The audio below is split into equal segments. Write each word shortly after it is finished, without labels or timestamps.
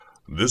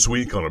This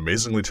week on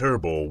Amazingly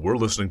Terrible, we're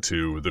listening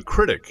to The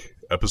Critic,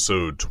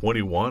 episode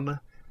 21,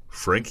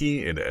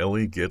 Frankie and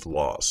Ellie Get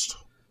Lost.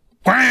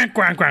 Quack,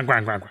 quack, quack,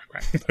 quack, quack,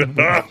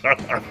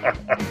 quack.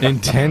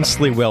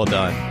 Intensely well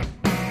done.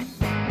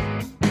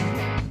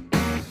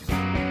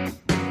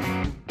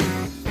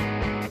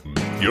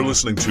 You're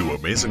listening to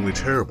Amazingly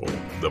Terrible,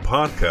 the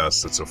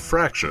podcast that's a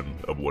fraction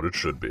of what it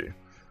should be.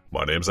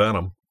 My name's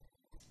Adam.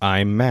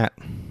 I'm Matt.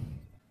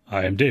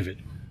 I am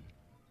David.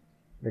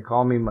 They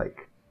call me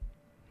Mike.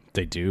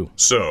 They do.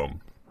 So,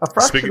 A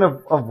fraction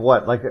of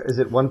what? Like, is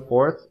it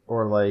 1/4?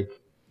 Or, like,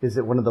 is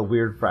it one of the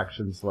weird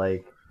fractions,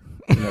 like,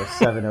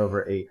 7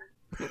 over 8?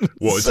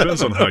 well, it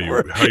depends on how you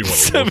want to look at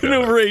 7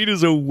 over it. 8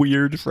 is a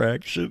weird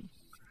fraction.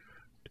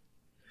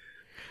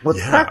 Well,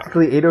 it's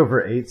practically 8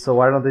 over 8, so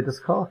why don't they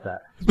just call it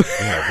that?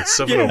 Yeah, if it's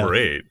 7 over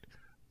 8,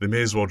 they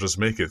may as well just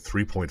make it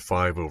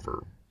 3.5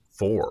 over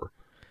 4.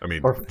 I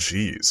mean,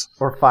 jeez.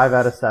 Or 5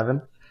 out of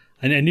 7?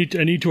 And I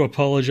need to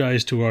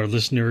apologize to our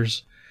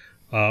listeners.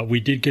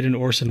 We did get an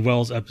Orson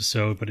Welles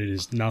episode, but it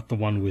is not the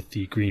one with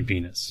the green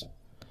penis.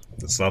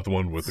 It's not the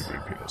one with the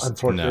green penis.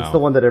 Unfortunately, No. it's the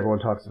one that everyone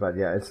talks about.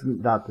 Yeah, it's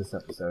not this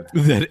episode.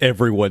 That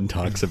everyone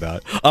talks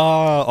about.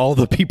 All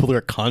the people that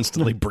are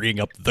constantly bringing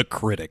up The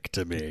Critic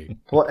to me.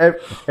 Well,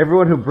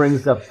 everyone who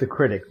brings up the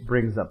critic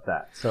brings up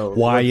that. So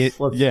Why in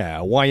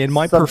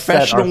my subset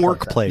professional our subset.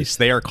 workplace,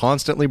 they are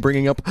constantly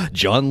bringing up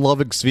John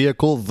Lovick's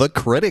vehicle, The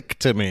Critic,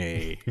 to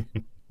me.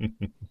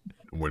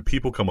 When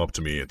people come up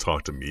to me and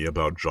talk to me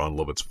about John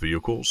Lovett's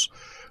vehicles,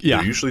 Yeah.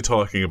 they're usually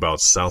talking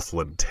about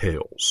Southland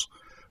Tales,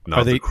 not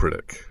Are they- the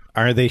Critic.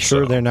 Are they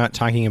sure So- they're not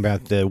talking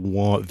about the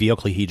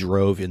vehicle he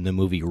drove in the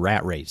movie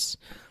Rat Race,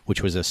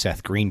 which was a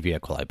Seth Green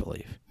vehicle, I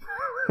believe?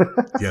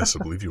 Yes, I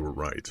believe you were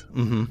right.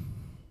 Mm-hmm.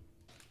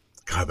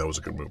 God, that was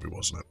a good movie,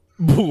 wasn't it?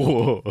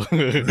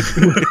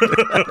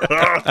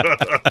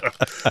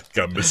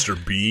 Got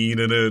Mr. Bean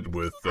in it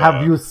with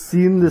Have you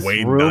seen this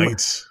Wayne room?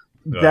 Knight.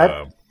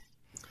 That-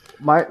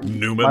 My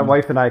Newman.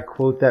 wife and I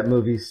quote that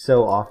movie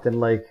so often,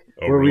 like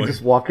where we really?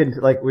 just walk into,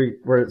 like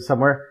we're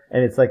somewhere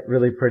and it's like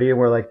really pretty and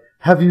we're like,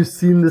 "Have you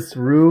seen this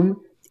room?"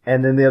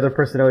 And then the other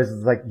person always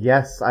is like,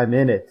 "Yes, I'm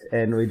in it,"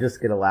 and we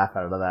just get a laugh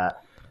out of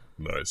that.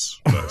 Nice.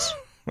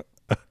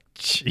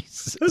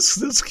 Jesus.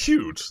 That's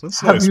cute. That's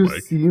Have nice, you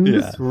Mike. seen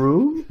this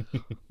room?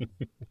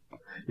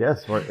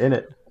 Yes, we're in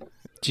it.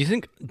 Do you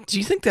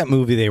think that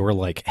movie they were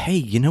like, hey,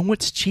 you know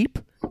what's cheap?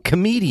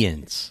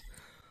 Comedians.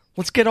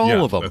 Let's get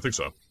all of them. I think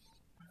so.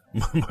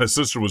 My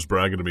sister was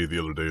bragging to me the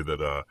other day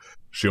that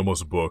she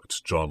almost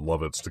booked John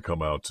Lovitz to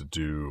come out to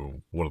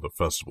do one of the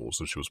festivals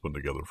that she was putting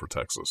together for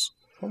Texas,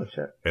 Holy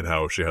shit! and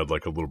how she had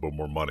like a little bit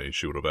more money,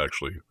 she would have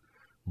actually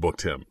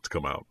booked him to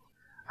come out.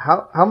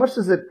 How much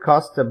does it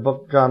cost to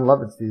book John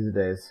Lovitz these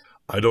days?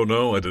 I don't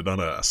know. I did not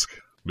ask.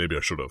 Maybe I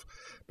should have.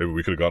 Maybe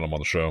we could have gotten him on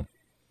the show.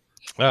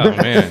 Oh,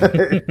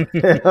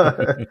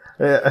 man.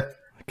 Yeah.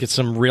 Get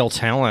some real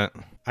talent.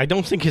 I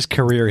don't think his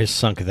career has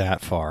sunk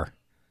that far.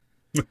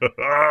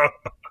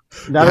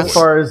 Not as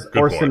far as Good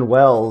Orson point.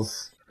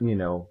 Welles,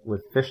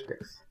 with fish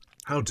sticks.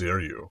 How dare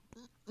you?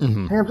 Hey,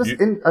 I'm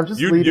just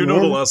You leading know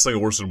in. the last thing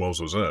Orson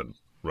Welles was in,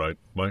 right,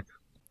 Mike?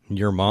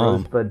 Your mom.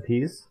 Rosebud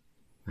peas.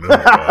 No,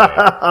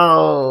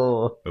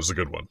 Oh, that was a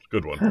good one.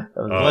 Good one.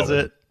 Was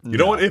it? You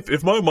know what?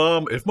 If my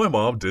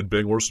mom did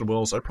bang Orson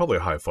Welles, I'd probably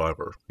high five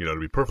her. To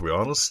be perfectly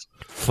honest.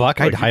 Fuck,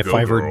 Like, I'd high go,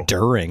 five her girl.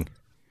 during.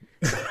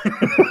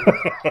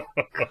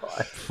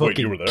 Wait,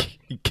 you were there?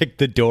 Kick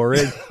the door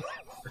in.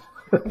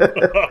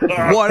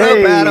 What up,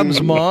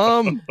 Adam's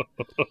mom?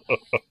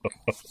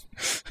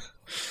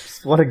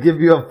 just want to give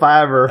you a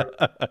fiver.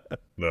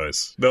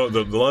 Nice. No,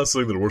 the last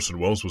thing that Orson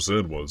Welles was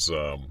in was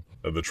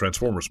the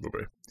Transformers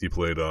movie. He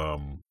played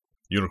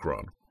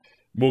Unicron.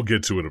 We'll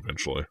get to it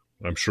eventually.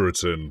 I'm sure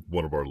it's in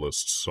one of our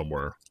lists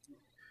somewhere.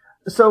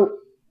 So,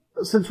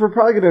 since we're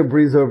probably going to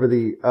breeze over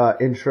the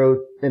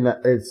intro, and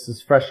it's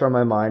just fresh on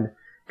my mind,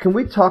 can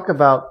we talk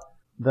about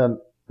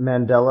the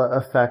Mandela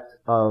effect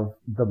of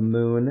the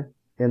moon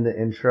in the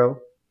intro?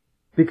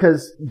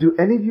 Because do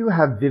any of you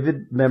have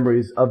vivid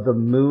memories of the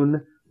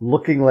moon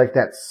looking like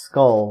that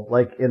skull,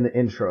 like in the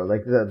intro?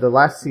 Like the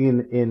last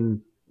scene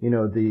in,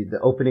 the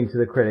opening to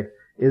the critic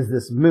is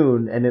this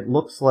moon, and it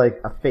looks like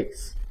a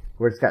face,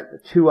 where it's got the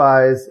two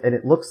eyes, and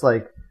it looks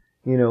like,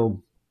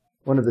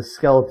 one of the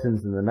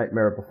skeletons in the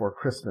Nightmare Before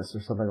Christmas or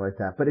something like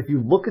that. But if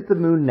you look at the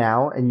moon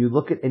now and you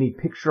look at any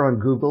picture on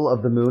Google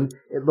of the moon,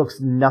 it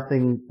looks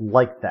nothing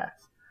like that.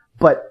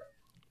 But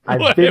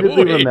I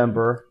vividly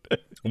remember...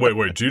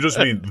 Wait. Do you just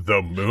mean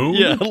the moon?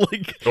 Yeah,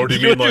 like... Or do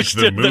you mean like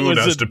the moon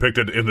as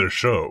depicted in the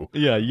show?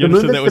 Yeah, you The moon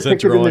understand that was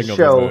that's a depicted in drawing the of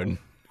show- the moon.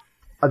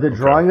 The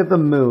drawing of the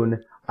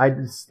moon, I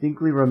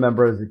distinctly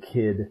remember as a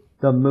kid,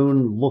 the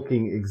moon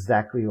looking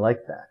exactly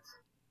like that.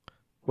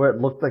 Where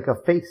it looked like a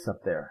face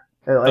up there.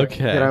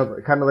 Okay.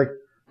 Kind of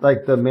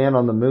like the man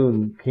on the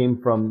moon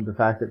came from the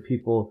fact that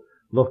people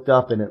looked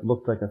up and it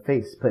looked like a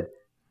face. But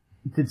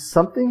did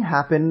something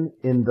happen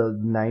in the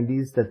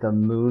 90s that the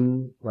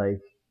moon,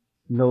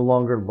 no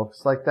longer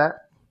looks like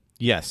that?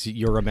 Yes,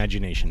 your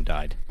imagination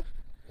died.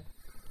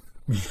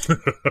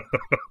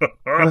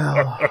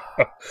 Well,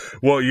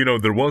 Well,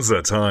 there was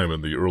that time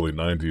in the early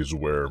 90s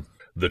where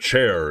the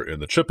chair in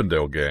the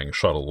Chippendale gang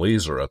shot a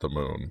laser at the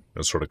moon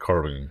and started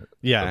carving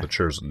Yeah. the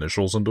chair's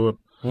initials into it.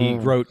 He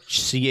wrote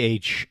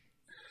CHA.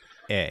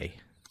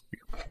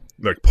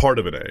 Like part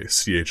of an A,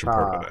 CH and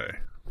part of an A.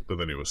 But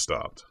then he was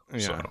stopped. Yeah.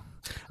 So.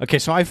 Okay,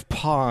 so I've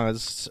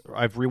paused.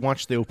 I've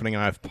rewatched the opening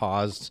and I've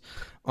paused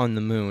on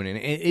the moon, and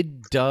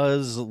it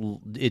does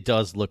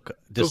look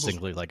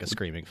distinctly like a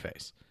screaming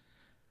face.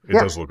 It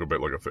Yeah. does look a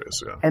bit like a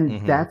face, yeah.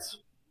 and that's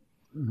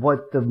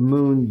what the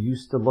moon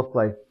used to look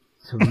like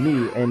to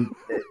me,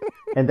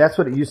 and that's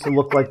what it used to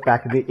look like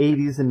back in the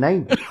 80s and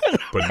 90s.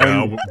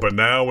 But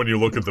now when you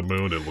look at the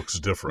moon, it looks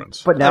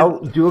different. But now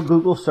do a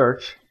Google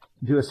search,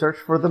 do a search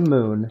for the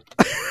moon,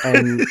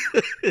 and make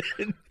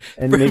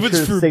Heavens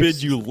sure to forbid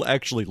say, you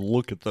actually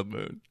look at the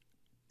moon.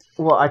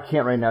 Well, I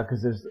can't right now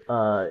because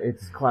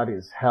it's cloudy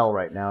as hell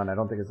right now, and I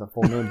don't think it's a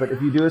full moon. But if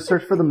you do a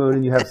search for the moon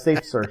and you have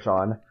safe search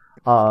on,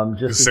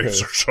 just in Safe case,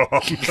 search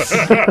off.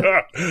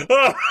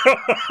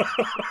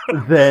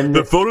 then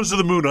The photos of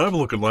the moon I'm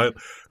looking at,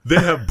 they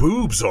have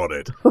boobs on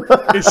it.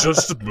 It's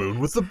just the moon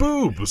with the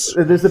boobs.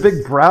 there's a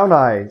big brown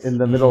eye in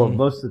the middle of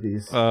most of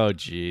these. Oh,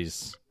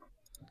 jeez.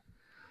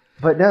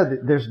 But no,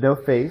 there's no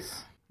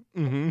face.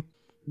 Mm-hmm.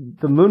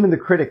 The Moon and the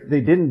Critic, they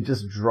didn't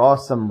just draw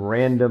some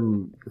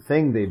random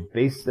thing. They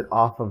based it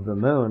off of the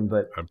moon,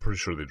 but I'm pretty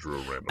sure they drew a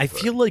random I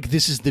thing. feel like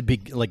this is the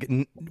big,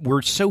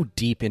 we're so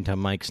deep into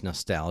Mike's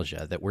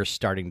nostalgia that we're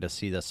starting to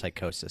see the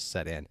psychosis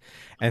set in.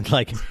 And,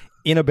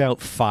 in about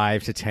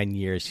 5 to 10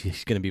 years,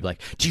 he's going to be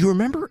like, do you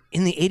remember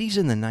in the 80s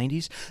and the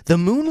 90s, the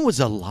moon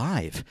was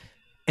alive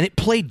and it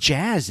played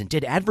jazz and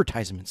did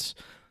advertisements?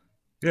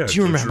 Yeah, Do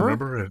you don't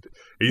remember? it?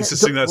 He used to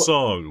sing that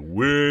song,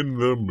 "When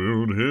the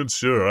moon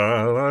hits your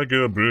eye like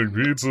a big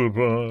pizza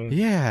pie."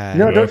 Yeah.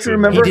 no, don't that's you it.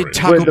 remember He did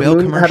Taco when the Bell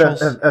moon had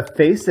commercials. a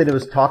face and it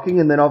was talking,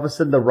 and then all of a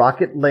sudden the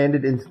rocket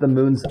landed into the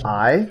moon's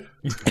eye?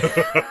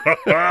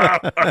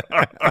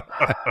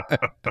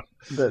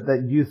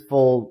 That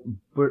youthful,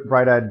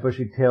 bright-eyed,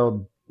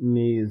 bushy-tailed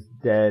me is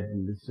dead,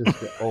 and it's just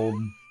the old,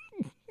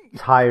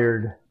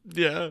 tired,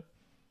 Yeah.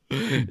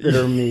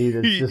 bitter me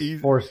that's just He-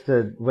 forced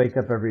to wake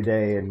up every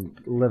day and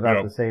live out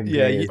Yeah. the same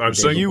Yeah, day. as the I'm day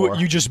saying before.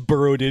 you just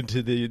burrowed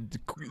into the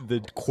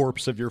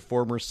corpse of your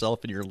former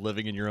self, and you're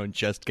living in your own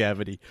chest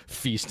cavity,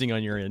 feasting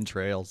on your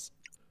entrails.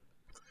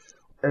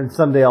 And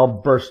someday I'll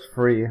burst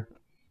free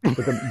with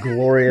a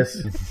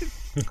glorious.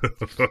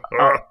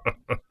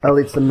 I'll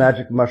eat some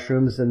magic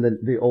mushrooms, and then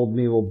the old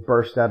me will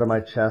burst out of my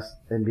chest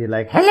and be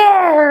like,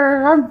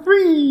 "Hello, I'm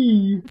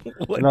free!"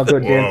 And I'll go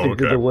dancing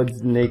through okay. the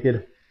woods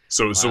naked.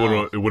 So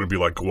it wouldn't be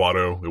like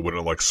Guado. It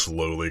wouldn't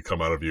slowly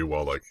come out of you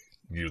while the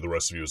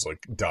rest of you is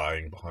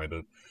dying behind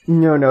it.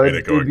 No, And it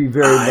it'd going, be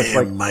very much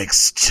like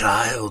Mike's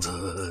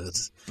childhood.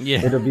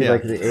 Yeah, it'll be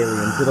like the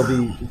aliens. It'll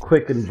be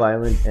quick and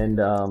violent, and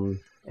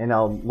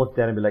I'll look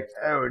down and be like,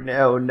 "Oh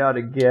no, not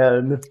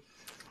again!"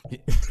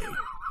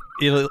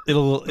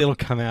 It'll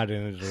come out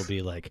and it'll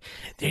be like,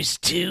 there's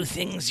 2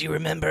 things you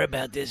remember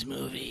about this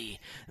movie: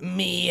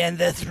 me and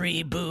the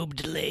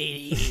 3-boobed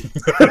lady.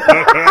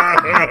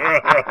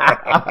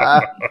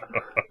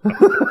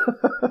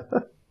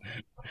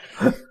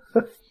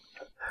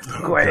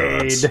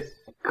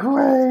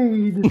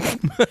 Quaid,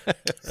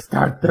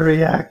 start the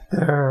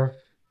reactor.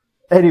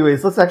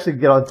 Anyways, let's actually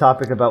get on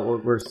topic about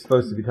what we're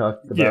supposed to be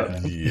talking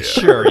about. Yeah.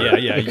 Sure,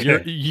 yeah,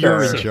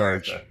 you're in Sure.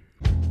 charge.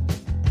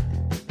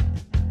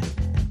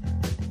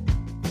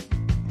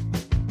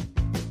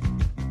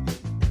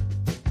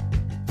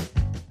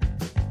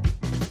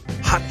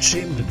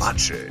 Hachi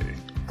Machi.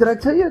 Did I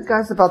tell you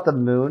guys about the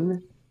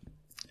moon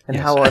and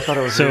how I thought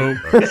it was? So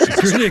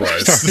Critic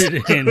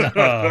started in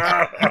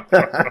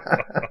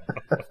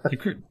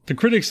the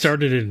Critic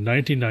started in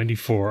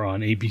 1994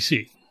 on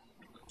ABC.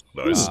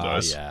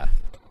 Nice. Yeah.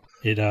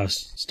 It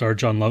starred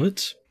John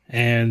Lovitz,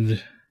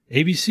 and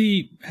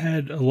ABC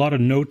had a lot of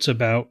notes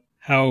about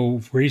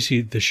how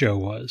racy the show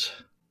was.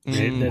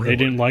 They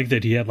didn't like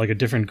that he had a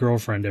different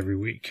girlfriend every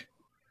week.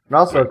 And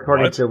also, Wait,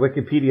 according what? to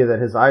Wikipedia, that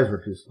his eyes were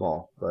too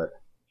small. But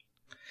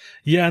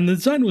Yeah, and the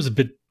design was a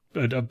bit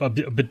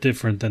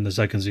different than the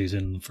second season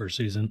and the first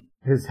season.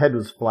 his head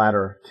was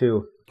flatter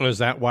too. Was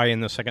that why in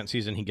the second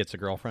season he gets a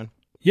girlfriend?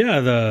 Yeah,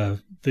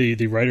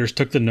 the writers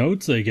took the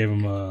notes. They gave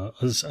him a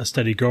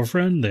steady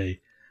girlfriend. They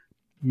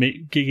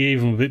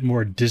gave him a bit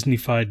more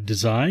Disney-fied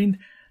design,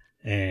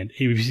 and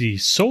ABC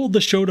sold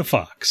the show to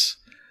Fox.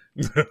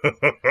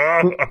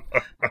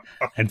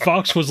 And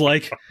Fox was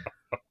like,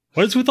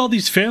 "What is with all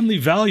these family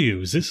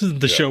values? This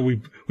isn't the show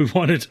we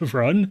wanted to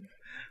run."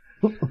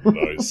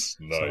 Nice.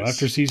 So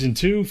after season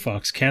 2,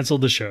 Fox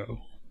canceled the show.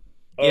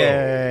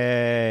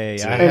 Yay!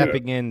 So- A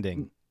happy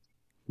ending.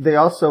 They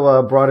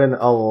also brought in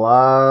a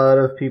lot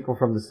of people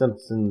from The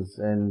Simpsons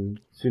and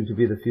soon to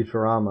be the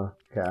Futurama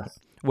cast.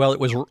 Well,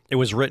 it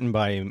was written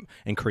by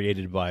and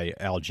created by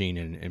Al Jean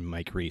and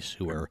Mike Reiss,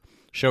 who are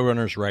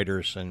showrunners,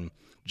 writers, and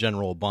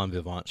general bon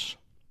vivants.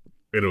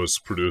 And it was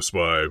produced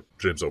by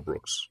James L.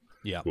 Brooks.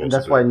 Yeah. who And also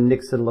that's why did-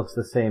 Nixon looks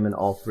the same in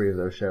all 3 of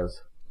those shows.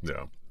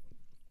 Yeah.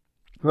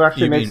 Who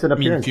actually You makes mean- an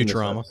appearance mean in this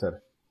Futurama? episode?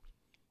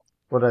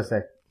 What did I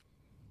say?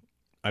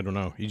 I don't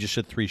know. You just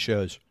said 3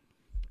 shows.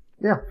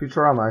 Yeah,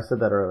 Futurama. I said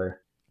that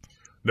earlier.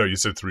 No, you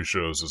said 3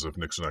 shows as if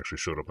Nixon actually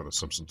showed up in The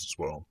Simpsons as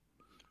well.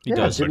 He Yeah,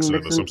 does. didn't Nixon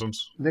in The Nixon-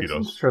 Simpsons? He Nixon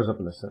does. shows up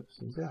in The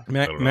Simpsons, yeah.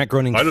 I don't know. Matt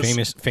Groening I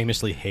just-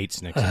 famously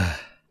hates Nixon.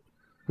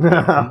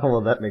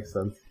 Well, that makes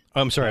sense.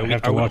 I'm sorry. I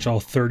have to watch all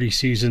 30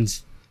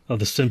 seasons of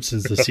The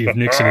Simpsons to see if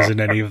Nixon is in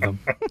any of them.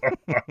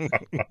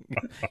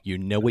 You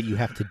know what you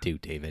have to do,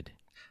 David.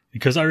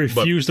 Because I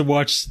refuse to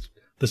watch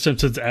The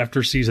Simpsons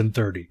after season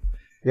 30.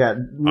 Yeah,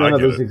 none I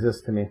of get those it.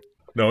 exist to me.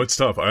 No, it's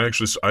tough. I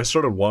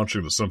started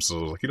watching The Simpsons.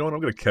 I was like, you know what?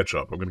 I'm going to catch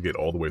up. I'm going to get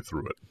all the way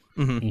through it.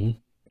 Mm-hmm.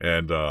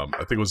 And I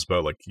think it was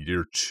about like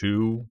year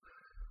 2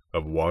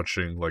 of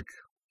watching like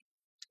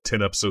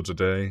 10 episodes a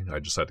day. I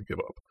just had to give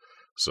up.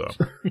 So,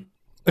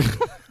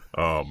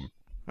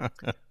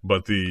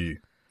 but the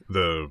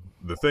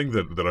thing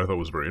that I thought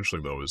was very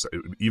interesting though is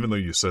even though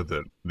you said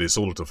that they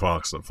sold it to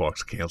Fox and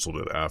Fox canceled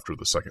it after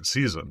the second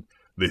season,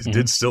 they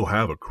did still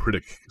have a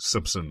Critic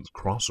Simpsons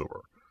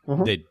crossover.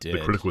 They did.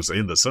 The Critic was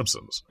in The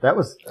Simpsons. That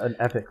was an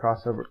epic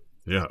crossover.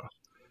 Yeah.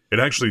 It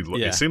actually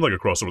Yeah. it seemed like a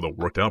crossover that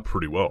worked out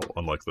pretty well,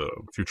 unlike the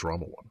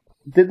Futurama one.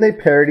 Didn't they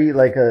parody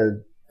like a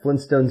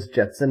Flintstones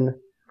Jetson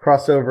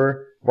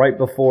crossover right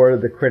before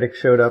the Critic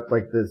showed up?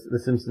 Like the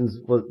Simpsons,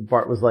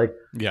 Bart was like,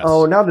 Yes.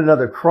 "Oh, not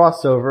another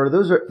crossover.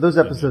 Those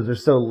episodes are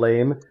so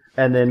lame."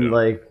 And then Yeah.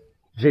 like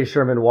Jay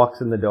Sherman walks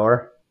in the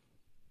door.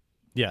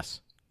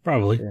 Yes.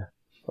 Probably. Yeah.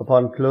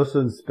 Upon closer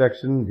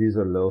inspection, these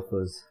are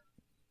loafers.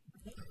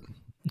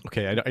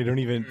 Okay, I don't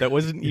even... That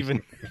wasn't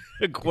even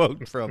a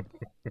quote from...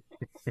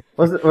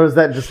 Was it, or was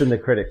that just in the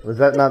Critic? Was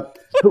that not?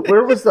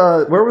 Where was the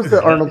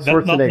Arnold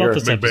Not- not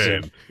Schwarzenegger? the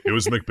episode. McBain. It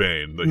was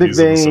McBain. He's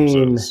in The McBain.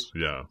 Simpsons.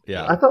 Yeah.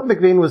 Yeah. I thought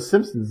McBain was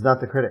Simpsons, not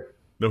the Critic.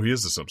 No, he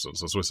is The Simpsons.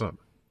 That's what I said.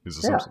 He's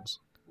The Yeah. Simpsons.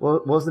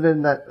 Well, wasn't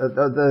in that?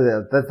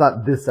 That's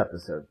not this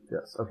episode.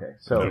 Yes. Okay.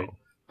 So No.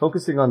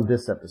 focusing on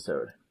this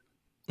episode.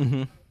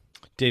 Mm-hmm.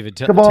 David,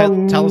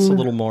 Kabong! tell us a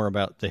little more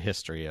about the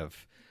history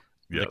of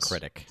Yes. the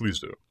Critic. Please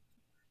do.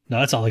 No,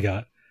 that's all I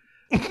got.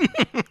 All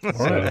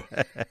right.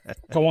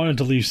 I wanted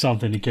to leave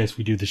something in case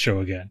we do the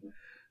show again.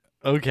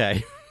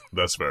 Okay.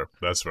 That's fair.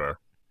 That's fair.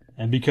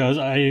 And because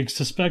I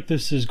suspect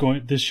this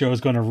show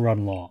is going to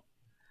run long.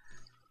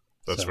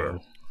 That's So, fair.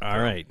 All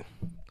right.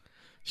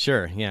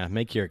 Sure. Yeah.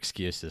 Make your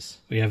excuses.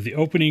 We have the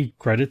opening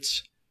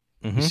credits.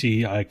 Mhm. You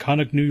see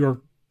iconic New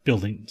York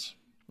buildings.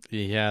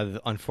 Yeah.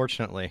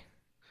 Unfortunately,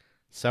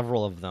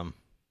 several of them.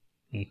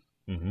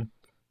 hmm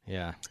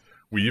Yeah.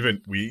 We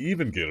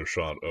even get a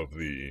shot of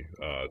the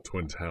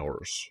Twin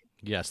Towers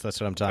Yes, that's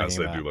what I'm as talking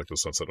they about. do like the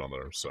sunset on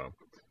there. So,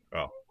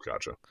 oh,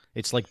 gotcha.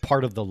 It's like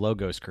part of the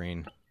logo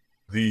screen.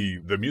 The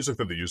music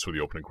that they use for the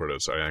opening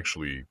credits, I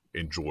actually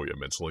enjoy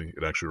immensely.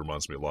 It actually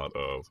reminds me a lot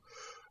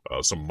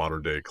of some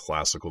modern day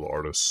classical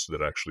artists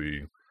that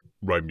actually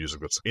write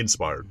music that's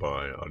inspired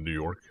by New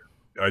York.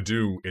 I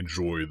do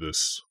enjoy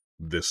this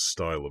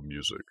style of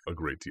music a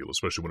great deal,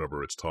 especially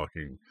whenever it's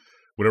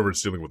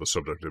dealing with the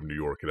subject of New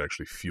York. It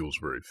actually feels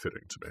very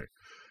fitting to me.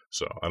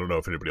 So I don't know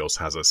if anybody else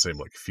has that same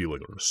like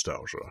feeling or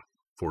nostalgia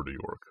for New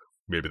York.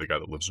 Maybe the guy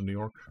that lives in New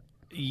York.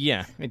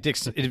 Yeah, it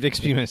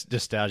makes me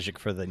nostalgic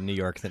for the New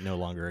York that no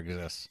longer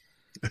exists.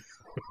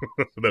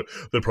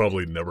 that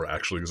probably never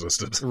actually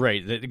existed.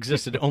 Right, that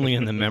existed only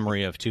in the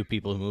memory of 2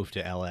 people who moved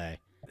to L.A.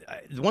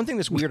 The one thing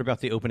that's weird about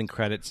the opening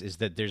credits is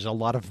that there's a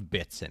lot of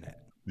bits in it.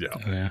 Yeah. Oh,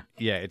 yeah.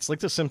 Yeah, it's like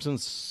the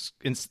Simpsons,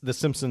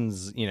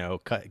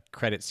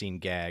 credit scene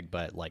gag,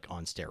 but like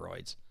on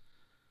steroids.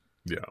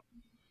 Yeah.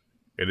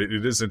 And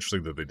it is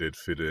interesting that they did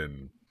fit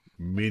in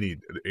many.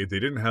 They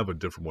didn't have a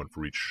different one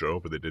for each show,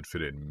 but they did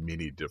fit in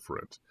many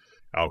different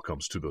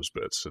outcomes to those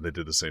bits. And they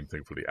did the same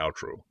thing for the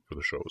outro for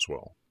the show as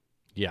well.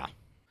 Yeah,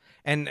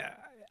 and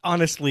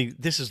honestly,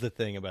 this is the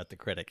thing about the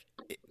Critic.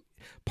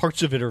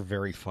 Parts of it are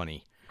very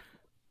funny.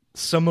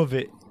 Some of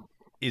it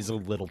is a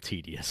little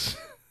tedious.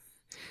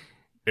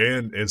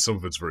 And some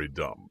of it's very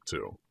dumb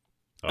too.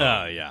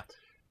 Yeah.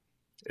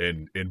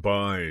 And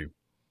by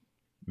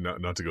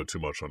not to go too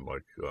much on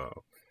like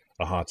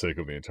a hot take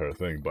of the entire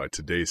thing, by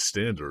today's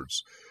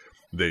standards,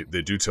 they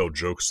do tell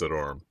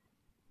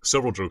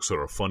several jokes that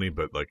are funny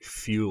but like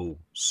feel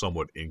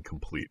somewhat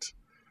incomplete.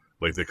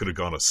 Like they could have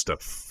gone a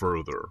step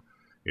further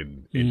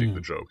in ending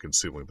the joke and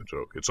sealing the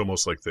joke. It's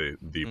almost like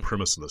the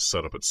premise and the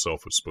setup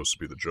itself was supposed to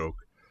be the joke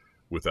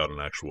without an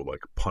actual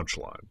like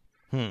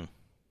punchline.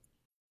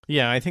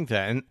 Yeah, I think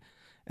that,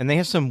 and they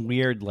have some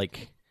weird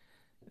like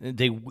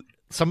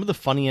some of the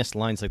funniest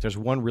lines. Like there's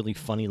one really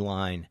funny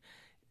line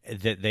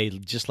that they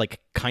just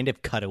like kind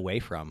of cut away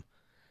from,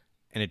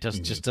 and it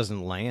just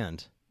doesn't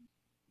land.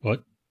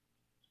 What?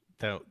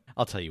 Though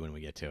I'll tell you when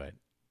we get to it.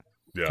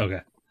 Yeah.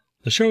 Okay.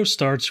 The show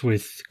starts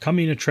with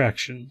Coming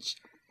Attractions,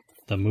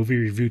 the movie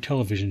review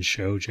television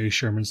show Jay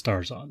Sherman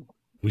stars on.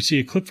 We see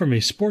a clip from a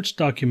sports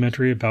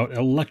documentary about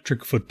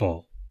electric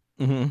football.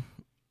 Mm-hmm.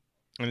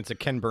 And it's a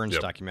Ken Burns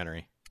Yep.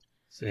 documentary.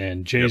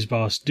 And Jay's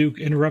boss, Duke,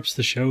 interrupts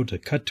the show to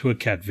cut to a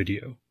cat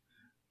video.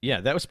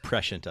 Yeah, that was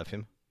prescient of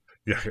him.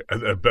 Yeah,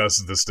 at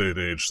best, this day and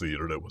age, the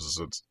internet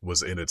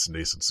was in its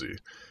nascency.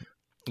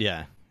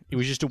 Yeah, it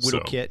was just a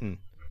little kitten.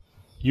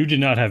 You did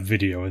not have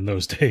video in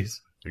those days.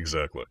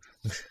 Exactly.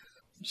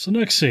 So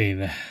next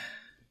scene.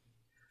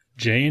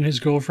 Jay and his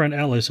girlfriend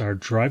Alice are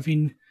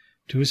driving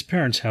to his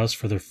parents' house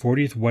for their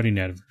 40th wedding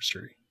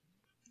anniversary.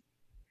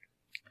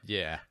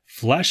 Yeah.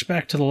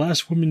 Flashback to the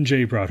last woman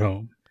Jay brought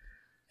home.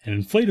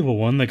 An inflatable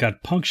one that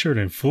got punctured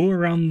and flew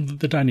around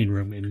the dining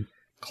room in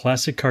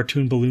classic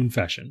cartoon balloon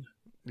fashion.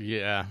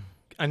 Yeah.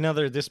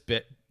 This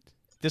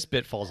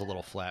bit falls a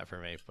little flat for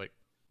me, but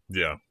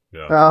Yeah.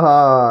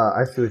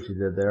 I see what you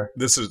did there.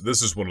 This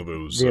is one of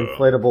those. The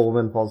inflatable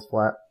woman falls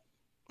flat.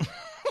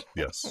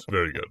 Yes,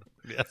 very good.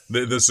 yes.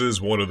 This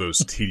is one of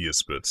those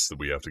tedious bits that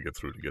we have to get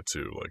through to get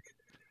to, like,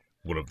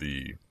 one of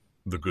the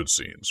good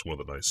scenes, one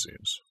of the nice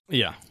scenes.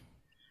 Yeah.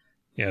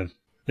 Yeah,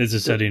 this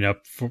is setting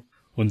up for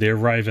when they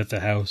arrive at the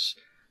house.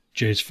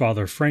 Jay's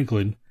father,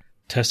 Franklin,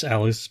 tests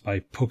Alice by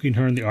poking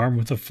her in the arm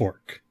with a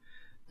fork.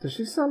 Does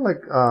she sound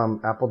like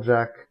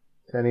Applejack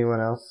to anyone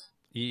else?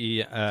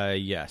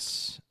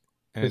 Yes.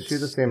 And Is she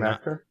the same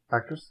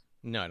actress?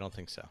 No, I don't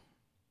think so.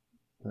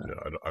 Yeah,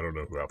 I don't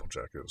know who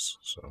Applejack is,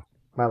 so.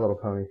 My Little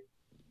Pony.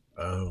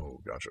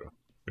 Oh, gotcha.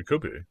 It could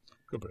be.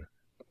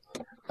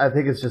 I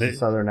think it's just a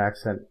southern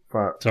accent.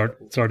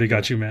 It's already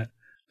got you, Matt.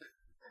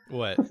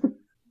 What?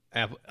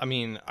 I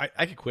mean,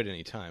 I could quit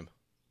any time.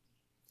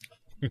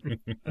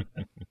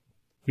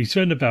 We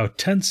spend about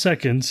 10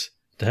 seconds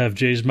to have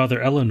Jay's mother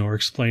Eleanor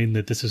explain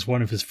that this is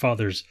one of his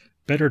father's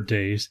better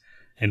days,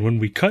 and when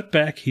we cut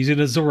back, he's in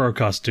a Zorro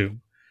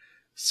costume,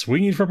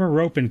 swinging from a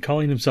rope and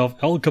calling himself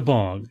El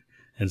Kabong,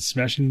 and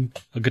smashing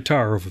a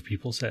guitar over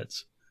people's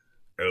heads.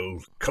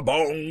 El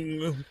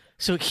Kabong!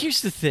 So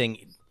here's the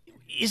thing.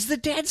 Is the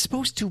dad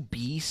supposed to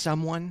be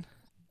someone?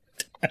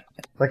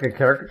 Like a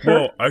caricature?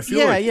 Well, I feel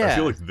Yeah.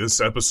 like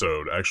this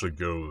episode actually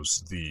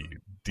goes the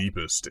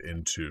deepest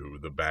into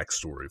the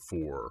backstory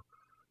for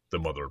the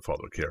mother and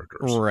father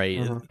characters. Right.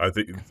 Mm-hmm. I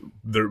think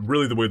they're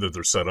really, the way that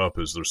they're set up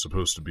is they're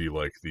supposed to be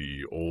like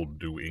the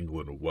old New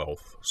England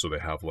wealth, so they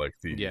have like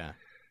the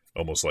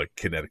almost like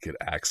Connecticut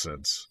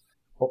accents.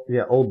 Oh,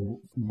 yeah, old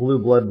blue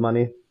blood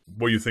money.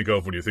 What do you think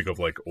of when you think of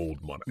like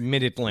old money?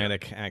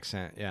 Mid-Atlantic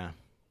accent, yeah.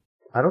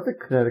 I don't think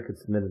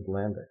Connecticut's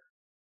mid-Atlantic.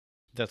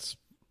 That's...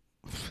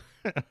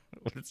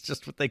 it's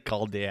just what they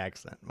called the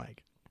accent,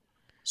 Mike.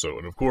 So,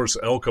 and of course,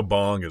 El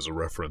Kabong is a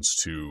reference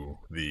to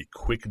the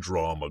Quick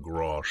Draw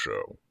McGraw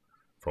show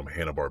from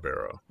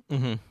Hanna-Barbera.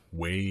 Mm-hmm.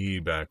 Way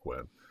back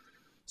when.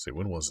 Say,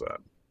 when was that?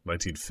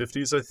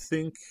 1950s, I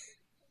think?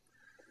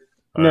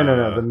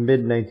 No, the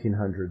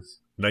mid-1900s.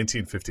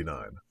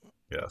 1959,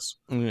 yes.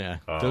 Yeah,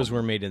 those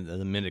were made in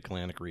the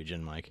Mid-Atlantic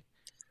region, Mike.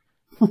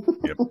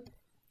 Yep.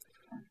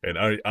 And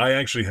I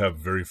actually have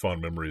very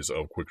fond memories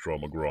of Quick Draw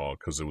McGraw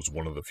because it was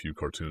one of the few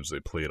cartoons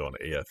they played on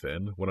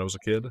AFN when I was a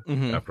kid,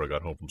 after I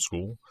got home from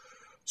school.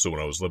 So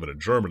when I was living in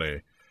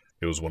Germany,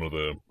 it was one of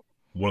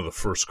the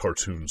first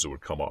cartoons that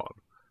would come on.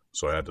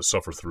 So I had to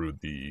suffer through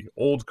the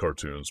old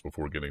cartoons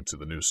before getting to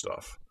the new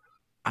stuff.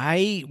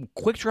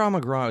 Quick Draw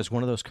McGraw is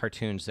one of those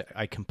cartoons that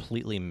I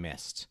completely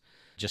missed,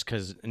 just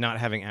because not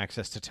having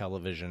access to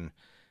television,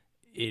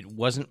 it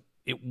wasn't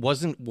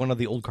one of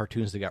the old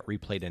cartoons that got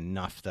replayed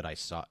enough that I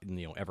saw,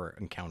 ever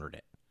encountered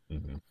it.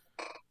 Mm-hmm.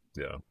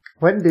 Yeah.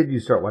 When did you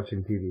start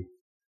watching TV?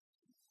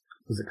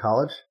 Was it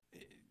college?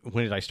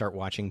 When did I start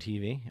watching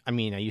TV? I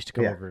mean, I used to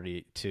come over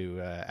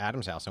to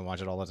Adam's house and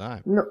watch it all the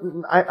time. No,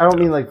 I don't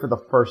mean like for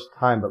the first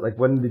time, but like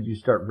when did you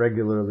start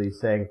regularly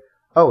saying,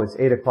 "Oh, it's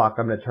 8 o'clock.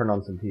 I'm going to turn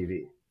on some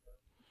TV"?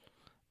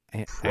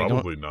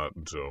 Probably not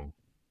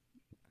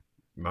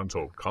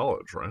until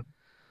college, right?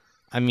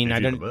 I mean,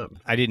 Maybe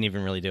I didn't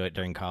even really do it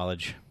during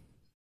college.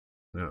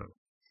 Yeah.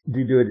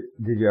 Did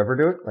you ever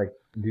do it? Like,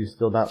 do you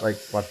still not like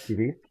watch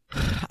TV?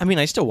 I mean,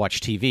 I still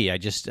watch TV. I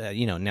just,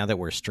 now that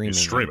we're streaming. You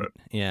stream it.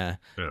 Yeah.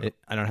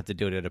 I don't have to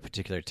do it at a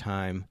particular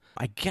time.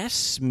 I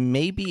guess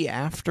maybe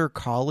after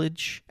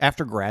college,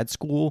 after grad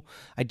school,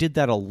 I did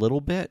that a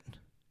little bit,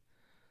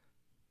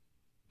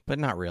 but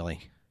not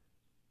really.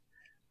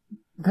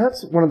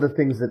 That's one of the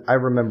things that I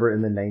remember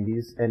in the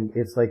 90s, and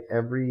it's like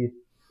every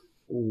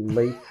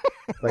late,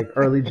 like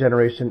early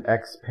generation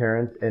X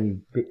parent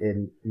and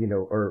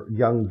or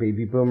young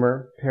baby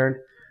boomer parent,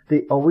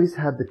 they always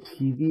had the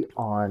TV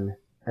on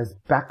as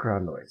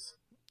background noise.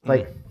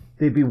 Like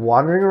they'd be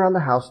wandering around the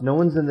house, no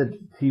one's in the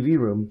TV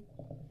room,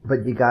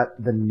 but you got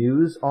the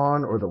news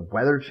on or the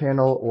weather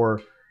channel,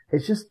 or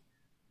it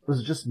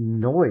was just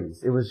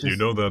noise. It was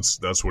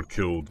just that's what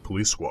killed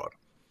Police Squad.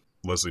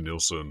 Leslie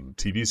Nielsen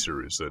TV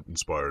series that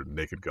inspired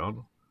Naked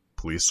Gun,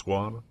 Police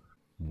Squad,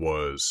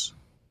 was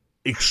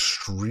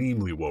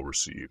extremely well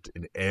received,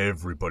 and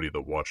everybody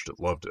that watched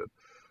it loved it.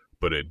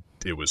 But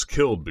it was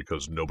killed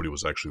because nobody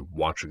was actually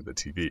watching the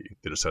TV.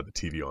 They just had the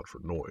TV on for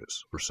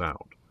noise, for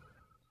sound.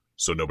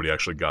 So nobody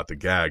actually got the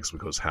gags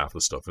because half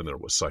the stuff in there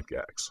was sight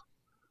gags.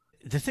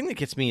 The thing that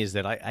gets me is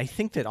that I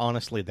think that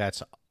honestly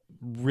that's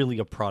really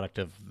a product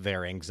of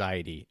their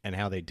anxiety and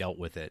how they dealt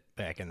with it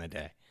back in the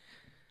day.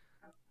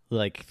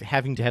 like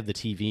having to have the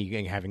TV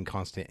and having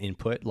constant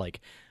input. Like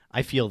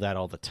I feel that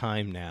all the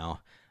time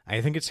now.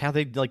 I think it's how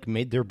they like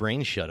made their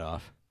brains shut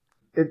off.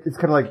 It's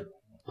kind of like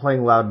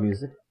playing loud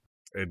music.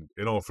 And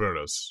in all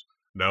fairness,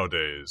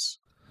 nowadays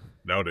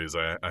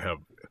I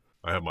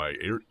have my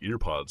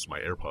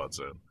AirPods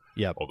in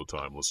Yep. all the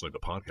time listening to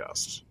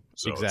podcasts.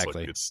 So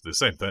Exactly. it's the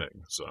same thing.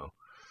 So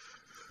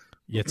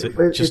Yeah, it's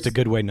It's- just a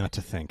good way not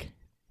to think.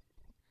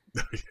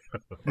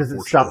 Does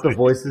it stop the unfortunately.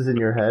 voices in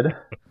your head?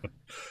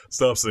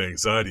 Stops the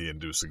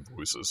anxiety-inducing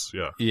voices.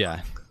 Yeah,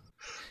 Yeah.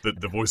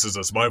 the voices.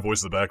 That's my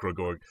voice in the background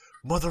going,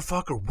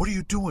 "Motherfucker, what are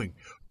you doing?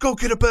 Go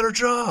get a better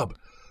job.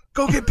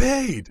 Go get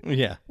paid.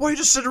 Yeah. Why are you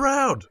just sitting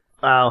around?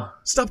 Wow.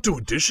 Stop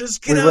doing dishes.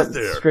 Get We out went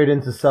there." straight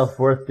into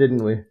self-worth,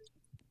 didn't we?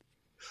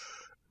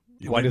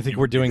 Why do you think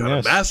we're doing you got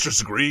this? a master's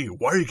degree.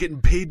 Why are you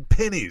getting paid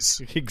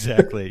pennies?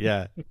 Exactly,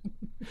 yeah.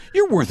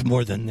 You're worth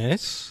more than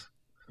this.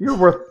 You're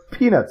worth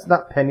peanuts,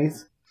 not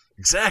pennies.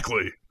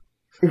 Exactly.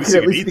 You least can you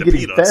at can least eat be the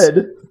getting peanuts.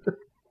 fed.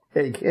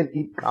 Hey, you can't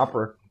eat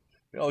copper.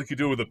 All you can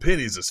do with the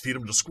pennies is feed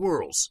them to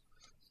squirrels.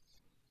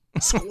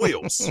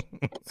 Squirrels.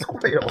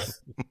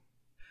 Squeals.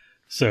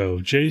 So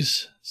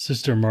Jay's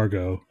sister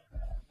Margot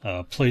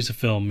plays a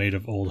film made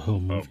of old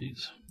home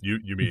movies.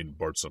 You mean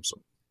Bart Simpson?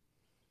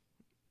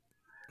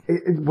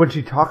 When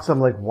she talks, I'm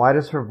like, why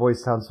does her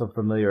voice sound so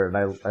familiar? And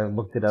I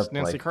looked it up. It's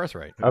Nancy like,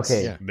 Cartwright.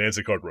 Okay. Yeah.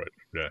 Nancy Cartwright.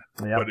 Yeah.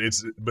 Yep.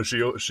 But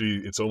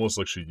it's almost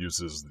like she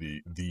uses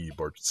the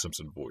Bart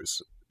Simpson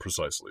voice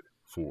precisely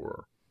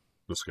for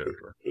this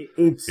character.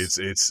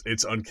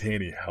 It's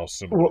uncanny how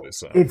similar well, they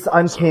sound. it's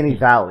uncanny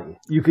valley.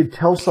 You could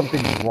tell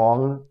something's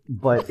wrong,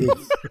 but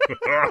it's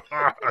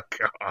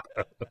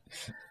God.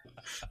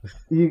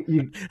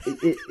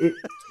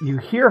 you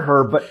hear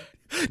her, but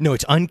No,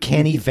 it's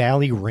Uncanny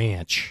Valley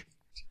Ranch.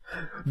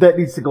 that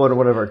needs to go into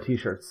one of our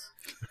T-shirts.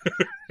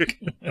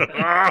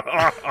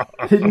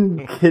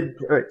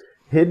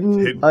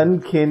 Hidden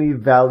Uncanny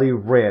Valley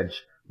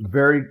Ranch.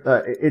 Very,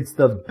 it's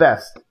the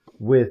best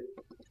with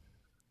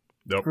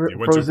Nope, you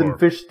went too frozen far.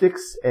 fish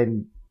sticks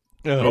and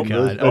Oh, And God.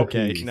 those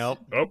Okay. cookies. Nope.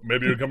 Oh,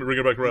 maybe you're coming bring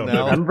it back around.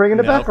 No. I'm bringing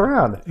it No. back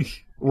around.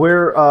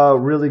 We're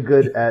really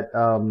good at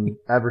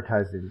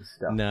advertising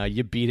stuff. No,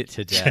 you beat it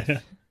to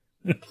death.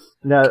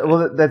 No,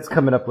 well, that's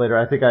coming up later.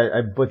 I think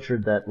I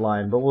butchered that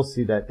line, but we'll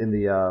see that in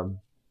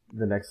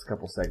the next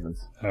couple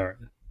segments. All right.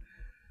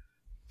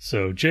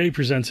 So Jay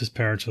presents his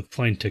parents with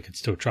plane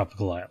tickets to a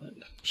tropical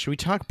island. Should we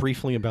talk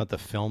briefly about the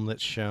film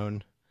that's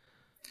shown?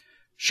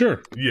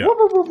 Sure. Yeah, Woo,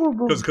 woo, woo, woo,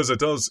 woo. because it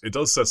does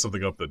set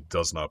something up that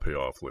does not pay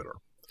off later.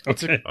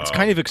 Okay. It's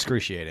kind of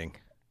excruciating,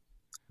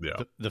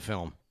 Yeah, the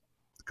film.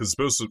 because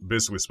it's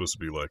basically supposed to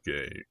be like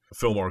a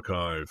film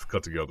archive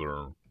cut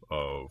together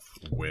of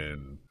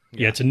when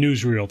Yeah, it's a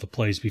newsreel that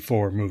plays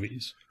before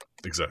movies.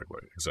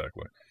 exactly.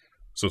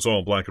 So it's all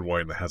in black and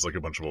white, and it has like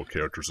a bunch of old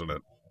characters in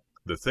it.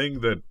 The thing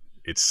that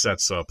it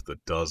sets up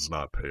that does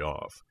not pay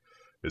off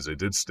is they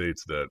did state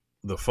that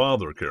the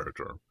father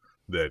character,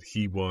 that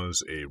he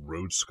was a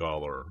Rhodes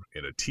Scholar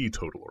and a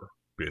teetotaler,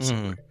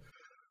 basically.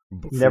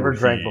 Never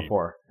drank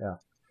before. Yeah.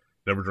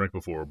 Never drank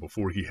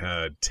before he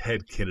had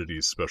Ted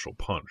Kennedy's special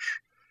punch.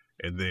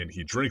 And then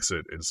he drinks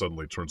it and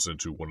suddenly turns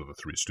into one of the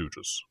Three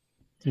Stooges.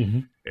 Mm-hmm.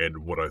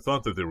 And what I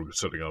thought that they were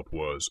setting up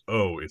was,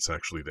 oh, it's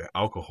actually the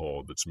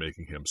alcohol that's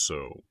making him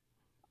so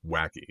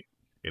wacky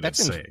and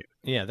insane.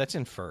 Yeah, that's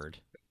inferred.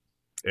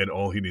 And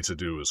all he needs to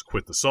do is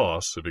quit the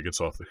sauce. If he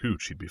gets off the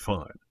hooch, he'd be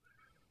fine.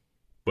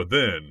 But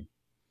then,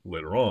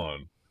 later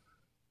on,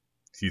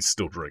 he's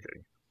still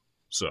drinking.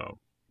 So,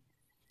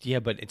 Yeah,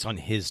 but it's on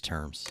his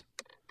terms.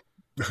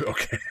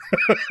 okay.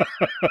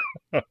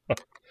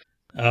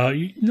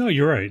 No,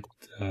 you're right.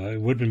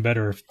 It would have been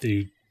better if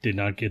they did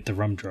not get the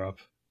rum drop.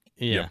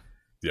 Yeah.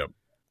 Yep.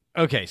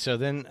 Okay, so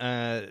then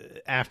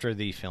after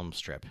the film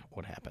strip,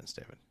 what happens,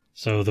 David?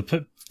 So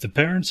the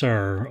parents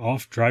are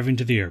off driving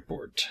to the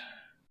airport,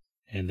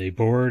 and they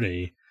board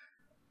a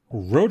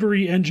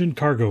rotary engine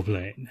cargo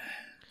plane.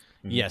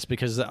 Yes,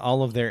 because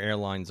all of their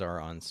airlines are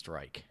on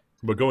strike.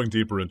 But going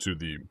deeper into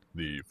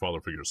the father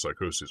figure's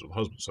psychoses or the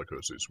husband's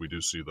psychoses, we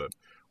do see that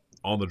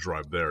on the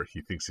drive there,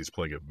 he thinks he's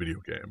playing a video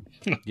game.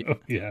 Oh,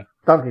 yeah.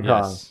 Donkey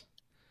Kong. Yes.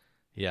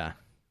 Yeah.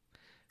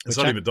 It's Which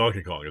not I- even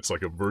Donkey Kong. It's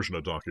like a version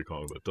of Donkey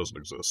Kong that doesn't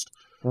exist.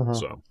 Mhm.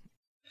 So,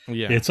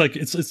 Yeah. It's like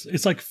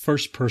it's like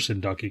first person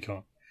Donkey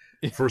Kong.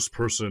 first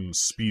person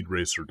speed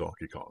racer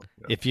Donkey Kong.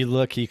 Yeah. If you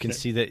look, you can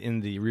see that in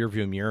the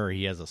rearview mirror,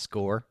 he has a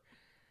score,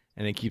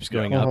 and it keeps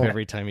going Yeah. up Uh-huh.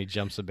 every time he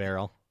jumps a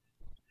barrel.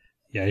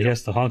 Yeah, he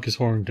has to honk his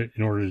horn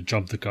in order to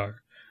jump the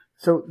car.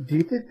 So, do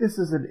you think this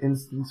is an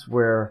instance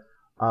where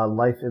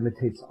life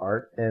imitates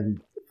art and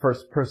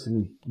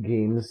first-person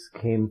games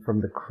came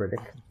from the critic?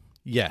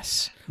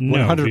 Yes, No,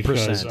 100%.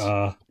 because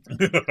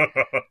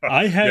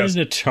I had Yes.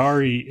 an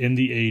Atari in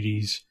the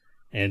 80s,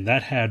 and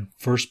that had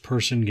first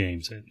person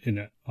games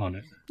on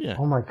it. Yeah.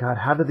 Oh my god,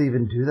 how did they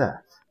even do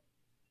that?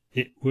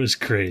 It was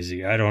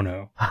crazy. I don't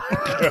know.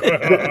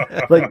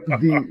 Like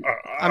the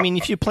I mean,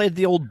 if you played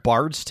the old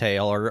Bard's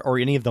Tale or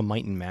any of the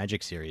Might and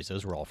Magic series,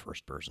 those were all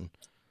first person.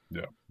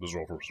 Yeah, those are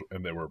all first,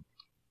 and they were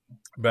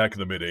back in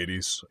the mid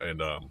 '80s, and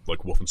like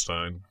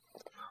Wolfenstein.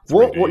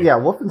 Well, 3D. yeah,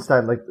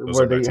 Wolfenstein, like was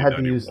where like they had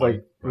to use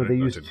 1991, where right? they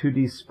used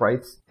 2D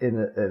sprites in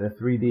a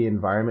 3D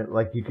environment.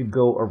 Like you could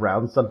go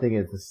around something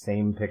as the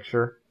same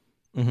picture.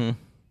 Mm-hmm.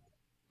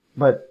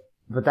 But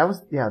that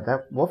was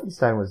that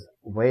Wolfenstein was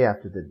way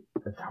after the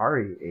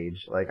Atari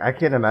age. Like I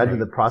can't imagine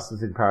the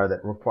processing power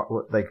that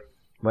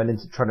went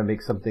into trying to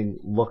make something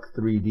look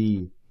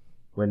 3D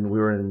when we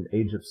were in an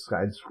age of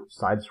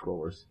side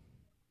scrollers.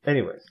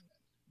 Anyways,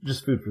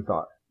 just food for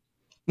thought.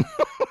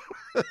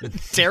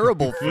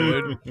 Terrible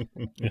food.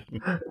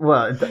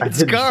 Well, I It's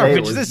didn't garbage. say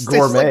it was This tastes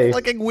gourmet.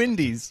 like fucking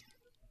Wendy's.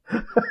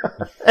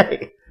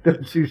 Hey,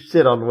 don't you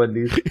shit on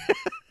Wendy's.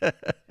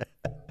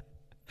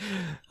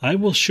 I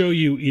will show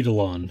you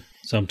Eidolon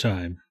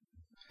sometime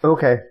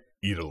Okay.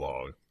 Eat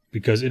along.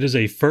 because it is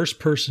a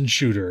first-person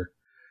shooter,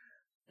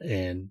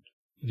 and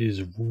it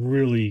is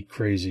really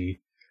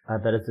crazy. I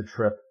bet it's a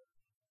trip.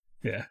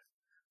 Yeah.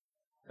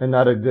 And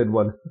not a good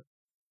one.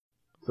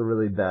 It's a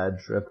really bad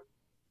trip.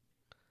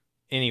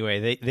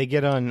 Anyway, they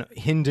get on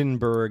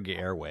Hindenburg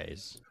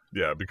Airways.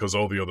 Yeah, because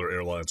all the other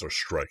airlines are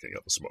striking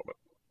at this moment,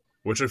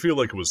 which I feel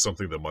like was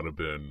something that might have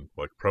been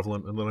like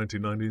prevalent in the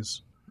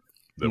 1990s.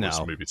 That was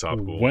No. maybe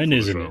topical. When for the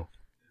isn't show.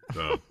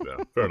 No,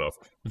 yeah, fair enough.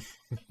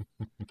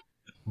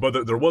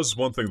 But there was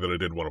one thing that I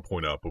did want to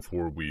point out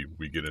before we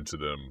get into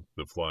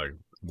the flag.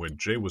 When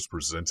Jay was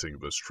presenting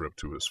this trip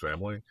to his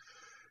family,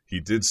 he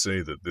did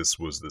say that this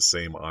was the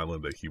same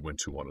island that he went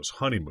to on his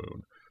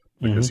honeymoon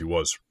because he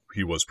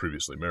was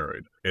previously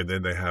married. And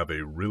then they have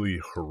a really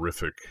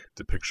horrific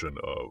depiction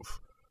of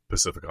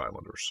Pacific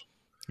Islanders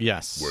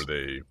Yes. where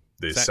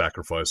they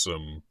sacrifice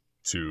them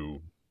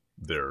to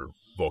their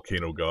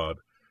volcano god,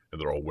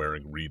 and they're all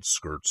wearing reed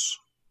skirts.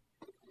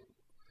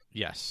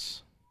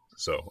 Yes.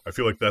 So I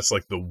feel like that's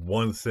like the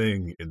one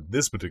thing in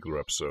this particular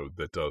episode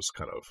that does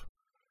kind of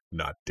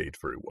not date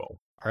very well.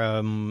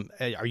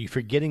 Are you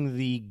forgetting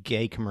the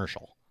gay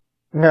commercial?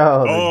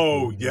 No.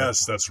 Oh,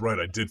 yes, that's right.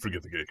 I did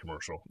forget the gay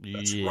commercial.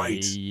 That's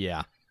right.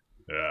 Yeah.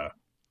 Yeah.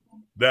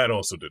 That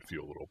also did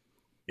feel a little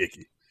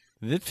icky.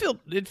 It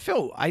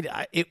felt.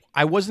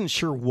 I wasn't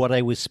sure what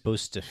I was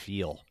supposed to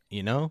feel.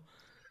 You know.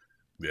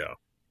 Yeah.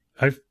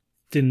 I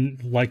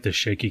didn't like the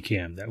shaky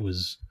cam. That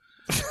was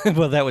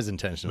Well, that was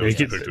intentional. Make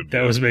yes. it-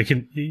 that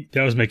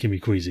was making me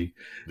queasy.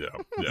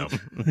 Yeah.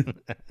 Yeah.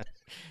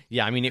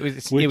 Yeah, I mean, it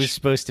was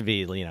supposed to be,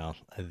 you know,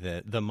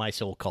 the My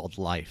So Called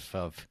Life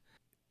of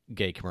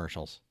gay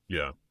commercials.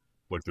 Yeah.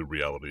 Like the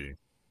reality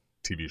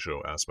TV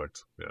show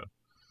aspect. Yeah.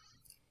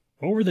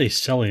 What were they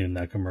selling in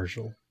that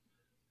commercial?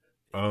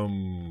 I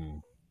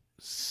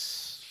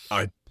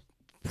don't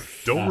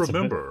That's a bit-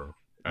 remember,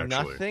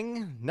 actually.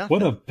 Nothing.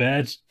 What a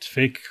bad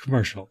fake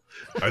commercial.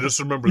 I just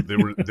remember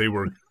they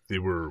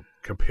were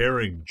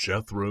comparing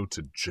Jethro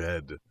to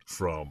Jed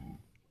from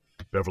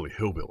Beverly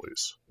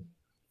Hillbillies.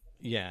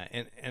 Yeah,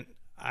 and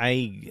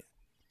I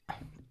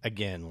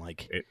again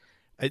like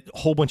a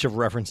whole bunch of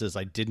references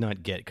I did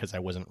not get because I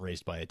wasn't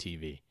raised by a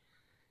TV.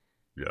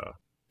 Yeah.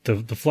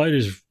 The flight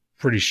is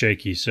pretty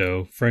shaky,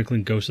 so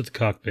Franklin goes to the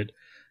cockpit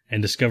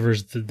and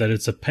discovers that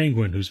it's a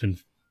penguin who's been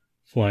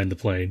flying the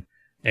plane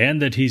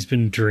and that he's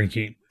been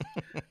drinking.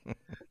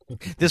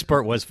 This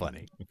part was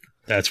funny.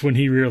 That's when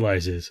he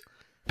realizes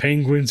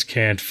penguins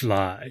can't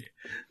fly.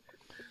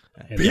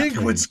 And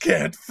the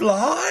can't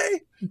fly?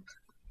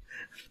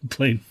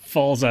 plane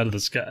falls out of the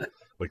sky.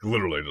 Like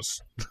literally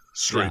just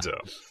straight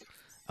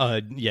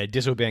down. Yeah,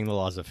 disobeying the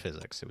laws of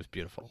physics. It was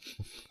beautiful.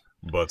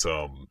 But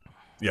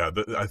yeah,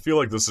 I feel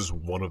like this is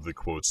one of the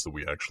quotes that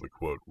we actually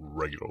quote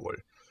regularly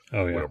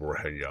Oh yeah, whenever we're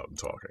hanging out and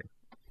talking.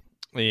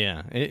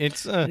 Yeah,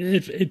 it's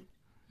it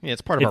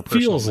part of our it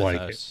personal feels like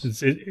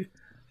mythos.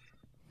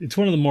 it's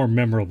one of the more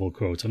memorable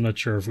quotes. I'm not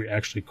sure if we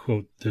actually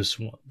quote this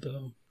one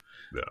though.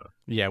 Yeah.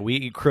 Yeah,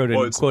 we quoted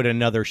Well, quote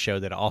another show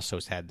that also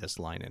had this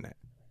line in it.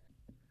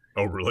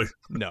 Oh, really?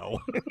 No.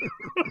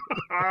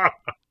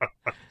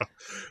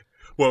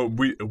 Well,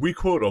 we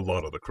quote a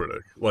lot of The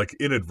Critic, like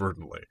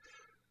inadvertently.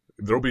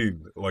 There'll be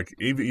like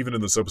even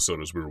in this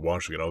episode as we were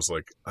watching it, I was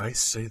like, I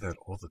say that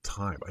all the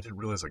time. I didn't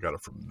realize I got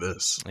it from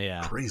this.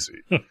 Yeah. Crazy.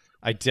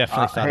 I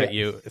definitely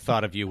hey.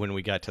 thought of you when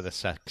we got to the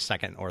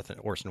second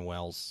Orson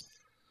Welles.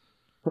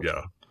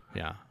 Yeah.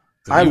 Yeah.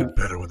 They're I'm- even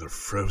better when they're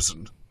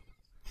frozen,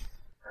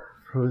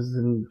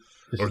 Frozen.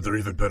 or they're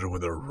even better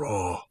when they're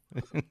raw.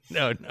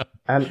 No.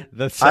 And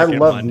The I second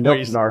love one.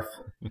 Nope Narf.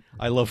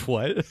 I love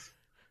what?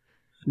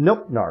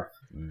 Nope Narf.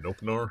 Nope,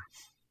 nar.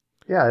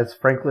 Yeah, it's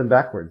Franklin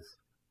backwards.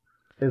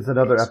 It's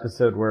another Nice.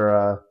 episode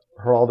where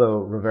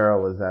Geraldo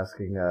Rivera was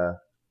asking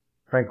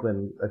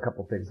Franklin a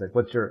couple things like,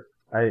 "What's your?"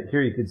 I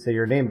hear you could say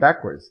your name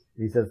backwards.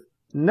 He says,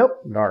 "Nope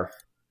Narf."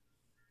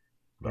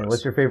 And Nice.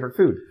 what's your favorite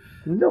food?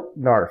 Nope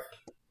Narf.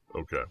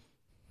 Okay.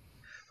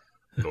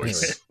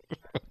 Nice.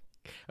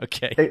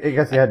 Okay. I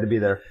guess you had to be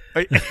there.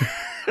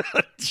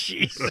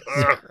 Jesus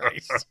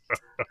Christ.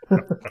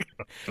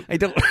 I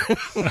don't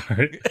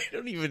right. I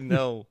don't even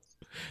know.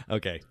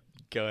 Okay.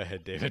 Go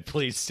ahead, David.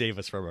 Please save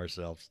us from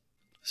ourselves.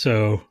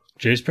 So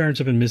Jay's parents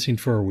have been missing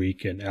for a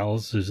week, and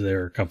Alice is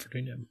there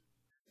comforting him.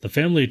 The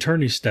family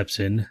attorney steps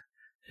in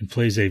and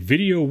plays a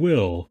video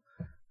will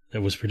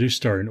that was produced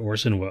starring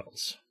Orson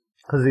Welles.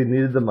 Because he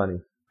needed the money.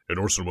 And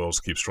Orson Welles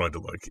keeps trying to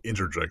like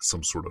interject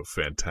some sort of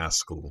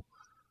fantastical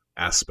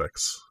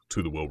aspects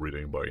to the will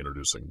reading by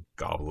introducing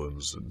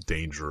goblins and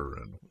danger,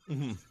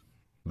 and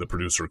the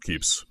producer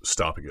keeps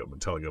stopping him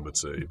and telling him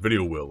it's a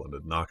video will and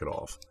to knock it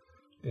off.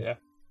 Yeah.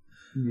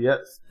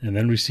 Yes. And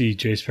then we see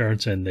Jay's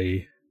parents, and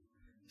they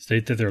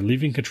state that they're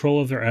leaving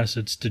control of their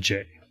assets to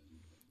Jay.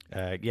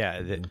 And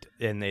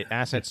the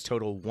assets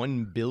total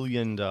 $1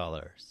 billion.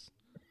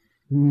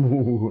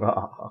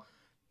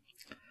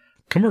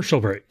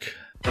 Commercial break.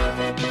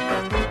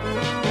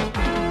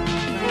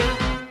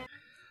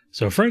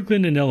 So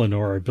Franklin and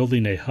Eleanor are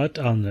building a hut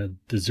on the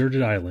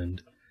deserted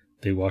island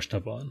they washed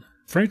up on.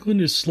 Franklin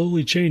is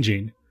slowly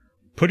changing,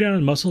 putting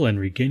on muscle and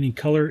regaining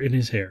color in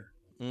his hair.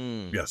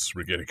 Yes,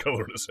 regaining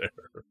color in his hair.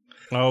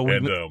 Oh,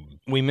 And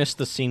we missed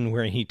the scene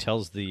where he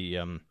tells the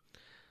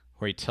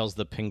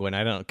penguin,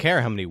 "I don't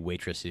care how many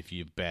waitresses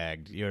you've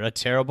bagged. You're a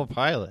terrible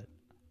pilot."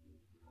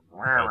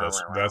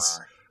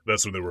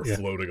 that's when they were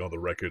floating on the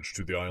wreckage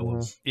to the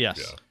islands.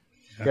 Yes.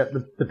 Yeah,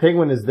 the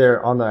penguin is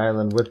there on the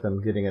island with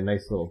them, getting a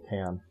nice little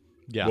tan.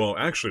 Yeah. Well,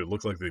 actually, it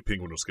looked like the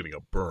penguin was getting a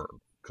burn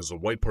because the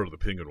white part of the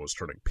penguin was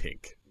turning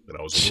pink, and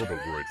I was a little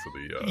bit worried for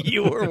the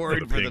You were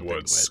worried the for the penguin's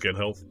penguin. skin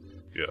health.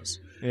 Yes,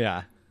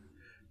 Yeah.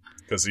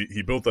 because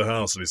he built the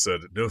house and he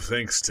said, "No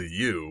thanks to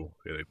you,"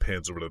 and it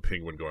pans over to the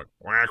penguin going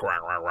quack quack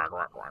quack quack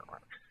quack quack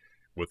quack,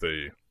 with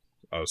a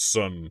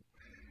sun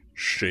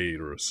shade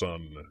or a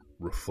sun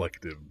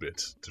reflective bit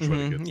to try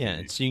to get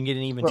Yeah, the so you can get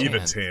an even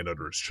even tan. tan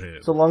under his chin.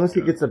 So long as he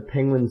Yeah. gets a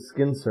penguin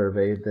skin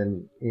survey,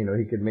 then he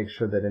could make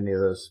sure that any of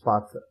those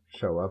spots that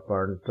show up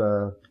aren't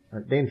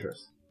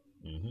dangerous.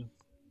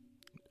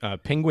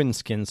 Penguin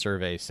Skin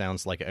Survey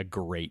sounds like a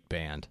great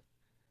band.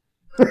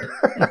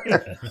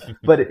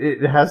 But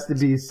it has to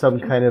be some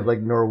kind of like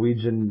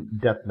Norwegian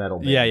death metal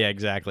band. Yeah,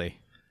 exactly.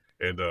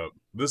 And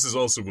this is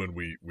also when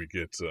we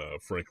get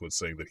Franklin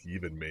saying that he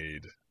even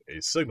made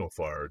a signal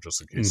fire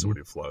just in case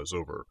somebody flies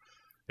over.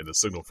 And the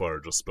signal fire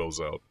just spells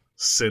out,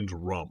 "Send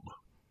rum."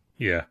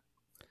 Yeah.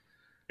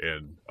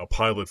 And a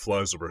pilot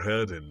flies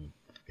overhead and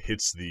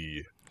hits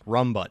the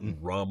Rum button.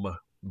 rum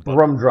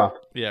Rum drop.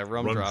 Yeah,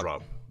 rum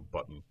drop.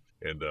 button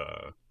and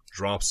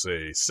drops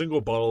a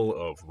single bottle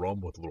of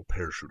rum with a little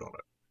parachute on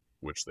it,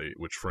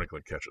 which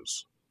Franklin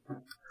catches.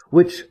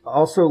 Which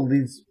also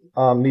leads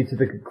me to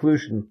the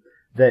conclusion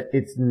that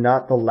it's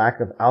not the lack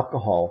of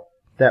alcohol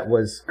that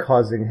was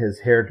causing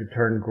his hair to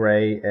turn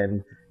gray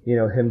and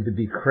him to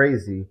be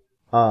crazy.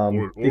 Or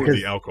Because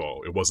the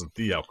alcohol. It wasn't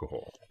the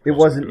alcohol. it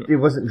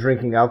wasn't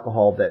drinking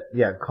alcohol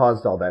that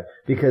caused all that,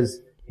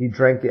 because he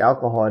drank the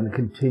alcohol and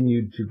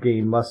continued to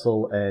gain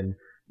muscle and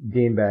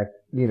gain back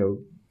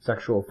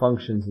sexual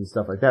functions and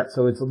stuff like that.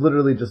 So it's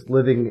literally just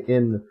living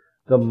in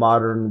the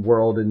modern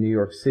world in New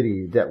York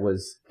City that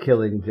was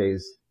killing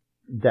Jay's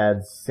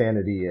dad's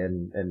sanity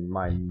and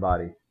mind and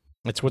body.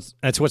 That's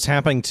what's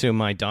happening to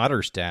my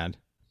daughter's dad.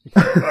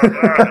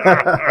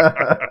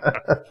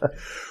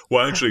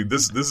 Well, actually,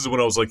 this is when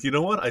I was like, you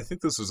know what? I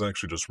think this is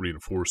actually just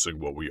reinforcing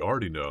what we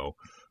already know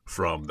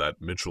from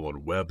that Mitchell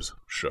and Webb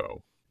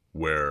show,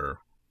 where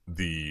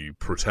the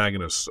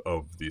protagonist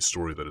of the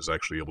story that is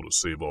actually able to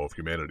save all of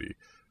humanity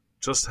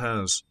just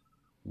has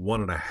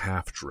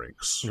 1.5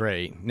 drinks.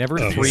 Right. Never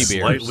Oh, 3 beers.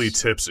 Slightly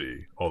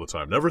tipsy all the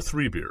time. Never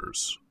 3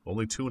 beers.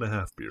 Only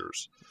 2.5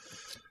 beers.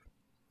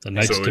 The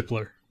Knights So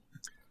Templar.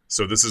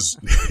 So this is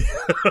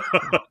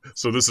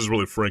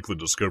really Franklin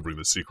discovering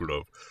the secret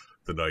of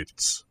the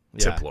Knights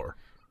Yeah. Templar.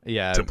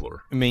 Yeah.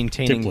 Templar.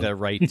 Maintaining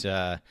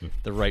Templar.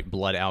 the right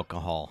blood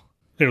alcohol.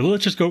 Here,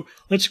 let's just go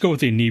with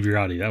the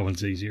inebriati. That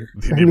one's easier.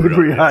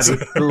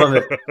 Inebriati. I love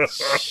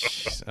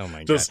it. Oh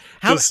my Just- god!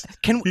 How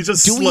just- can he's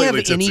just do we have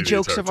slightly any tipsy the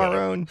jokes entire of our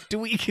time. own?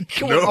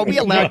 No. Are we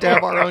allowed to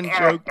have our own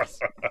jokes?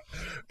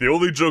 The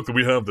only joke that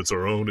we have that's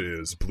our own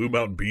is Blue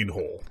Mountain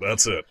Beanhole.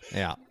 That's it.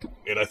 Yeah.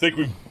 And I think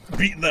we've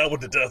beaten that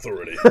one to death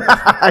already.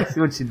 I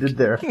see what you did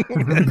there.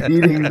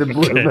 Beating the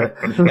blue.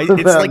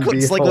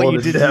 It's like what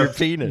you did to your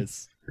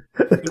penis.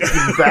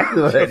 That's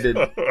exactly what I did.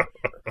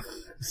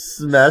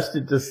 Smashed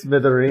it to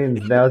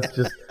smithereens. Now it's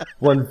just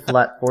one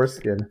flat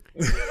foreskin.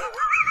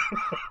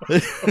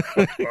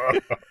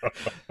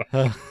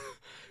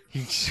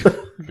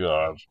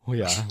 God.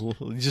 Yeah,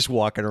 just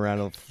walking around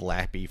a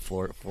flappy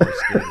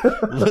foreskin,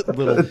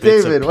 little bits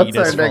David, of what's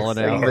our penis next falling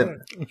out.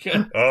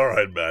 segment? All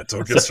right, Matt.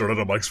 Don't get started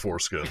on Mike's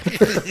foreskin.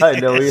 I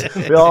know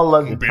we all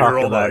love to We'll be talk here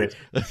all about night.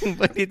 it.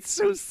 But it's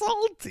so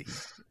salty.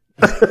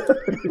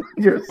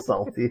 You're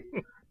salty.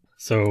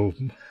 So,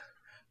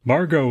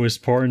 Margot is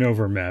poring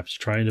over maps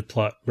trying to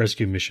plot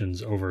rescue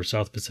missions over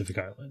South Pacific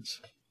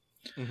Islands,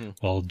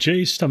 while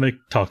Jay's stomach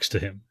talks to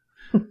him.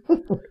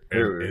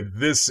 And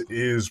this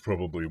is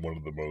probably one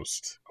of the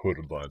most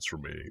quoted lines for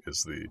me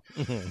is the,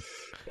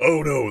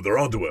 "Oh no, they're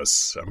onto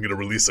us. I'm going to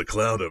release a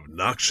cloud of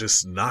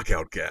noxious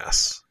knockout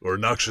gas, or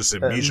noxious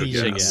amnesia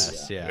Amnesia gas."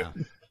 gas, yeah.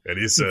 And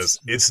he says,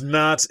 "It's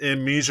not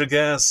amnesia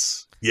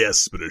gas.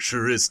 Yes, but it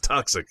sure is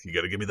toxic. You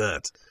got to give me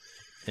that."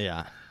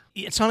 Yeah.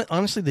 it's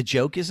honestly, the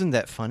joke isn't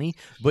that funny,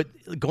 but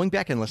going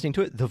back and listening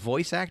to it, the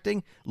voice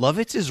acting,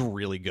 Lovitz is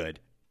really good.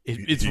 He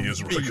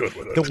is really good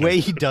with it. The way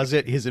he does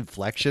it, his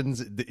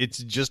inflections, it's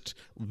just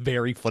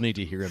very funny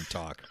to hear him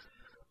talk.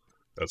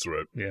 That's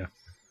right. Yeah.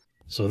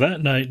 So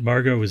that night,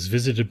 Margot is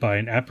visited by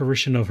an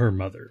apparition of her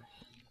mother.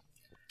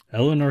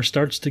 Eleanor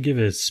starts to give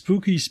a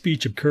spooky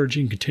speech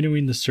encouraging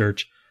continuing the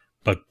search,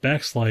 but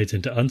backslides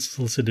into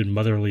unsolicited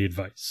motherly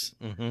advice.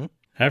 Mm-hmm.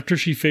 After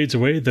she fades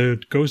away,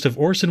 the ghost of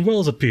Orson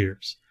Welles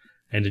appears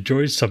and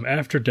enjoys some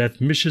after-death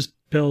Mrs.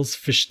 Bell's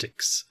fish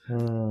sticks.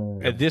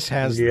 And this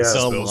has Yeah.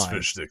 the Bell's line.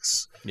 fish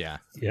sticks. Yeah.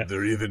 Yeah.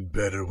 They're even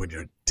better when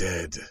you're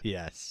dead.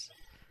 Yes.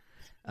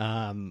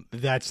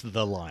 That's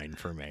the line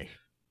for me.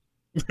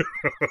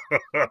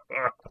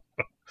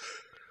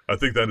 I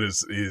think that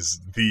is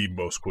the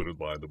most quoted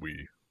line that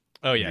we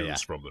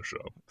use from the show.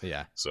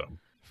 Yeah, So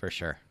for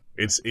sure.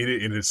 it's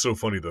so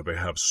funny that they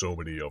have so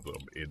many of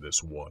them in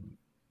this one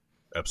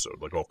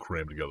episode, like all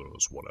crammed together in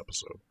this one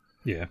episode.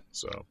 Yeah.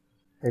 So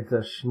It's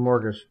a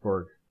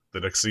smorgasbord. the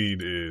next scene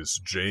is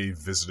Jay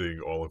visiting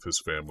all of his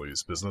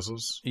family's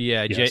businesses.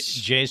 Yeah, Yes.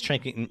 Jay's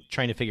trying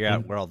to figure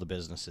out where all the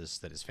businesses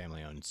that his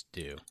family owns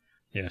do.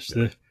 Yes.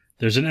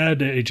 There's an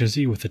ad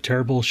agency with a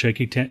terrible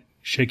shaky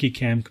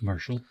cam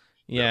commercial.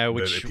 Yeah, that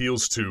which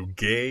appeals to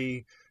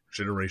gay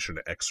Generation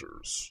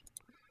Xers.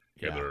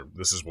 yeah. And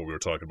this is what we were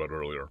talking about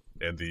earlier.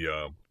 And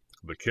the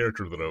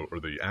character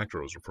the actor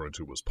I was referring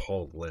to was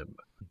Paul Lynn.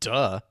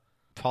 Duh,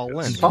 Paul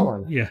Lynn.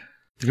 Colin. Yeah.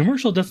 The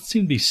commercial doesn't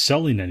seem to be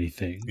selling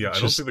anything. Yeah, I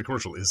don't think the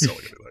commercial is selling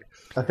anything.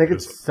 I think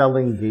it's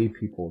selling gay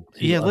people.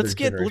 To Yeah, other let's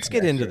get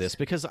Generation into Xers. this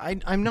because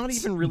I'm not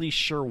even really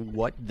sure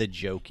what the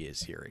joke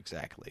is here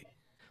exactly.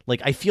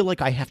 Like I feel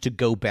like I have to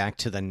go back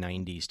to the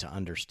 90s to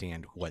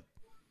understand what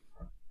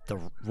the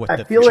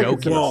I feel like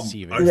joke it's is a-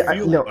 even.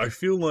 Yeah, I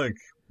feel like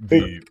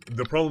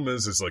the problem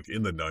is like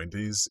in the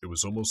 90s it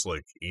was almost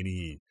like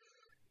any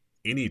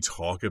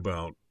talk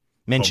about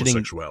mentioning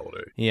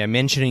homosexuality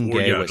mentioning or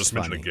gay was just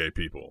funny. mentioning gay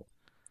people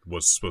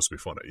was supposed to be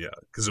funny,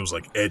 because it was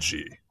like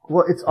edgy.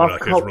 Well, it's We're off not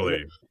gonna color.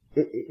 really-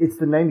 It's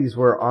the '90s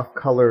where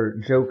off-color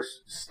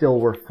jokes still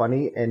were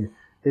funny, and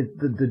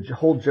the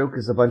whole joke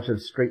is a bunch of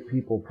straight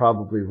people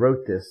probably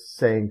wrote this,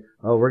 saying,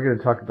 "Oh, we're going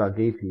to talk about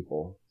gay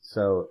people,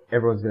 so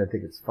everyone's going to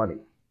think it's funny."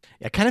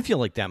 I kind of feel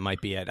like that might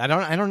be it. I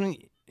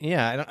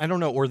don't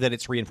know, or that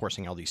it's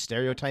reinforcing all these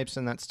stereotypes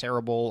and that's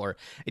terrible, or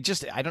it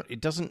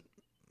doesn't.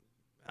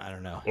 I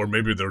don't know. Or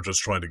maybe they're just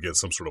trying to get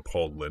some sort of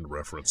Paul Lynn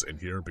reference in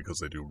here because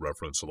they do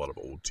reference a lot of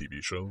old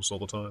TV shows all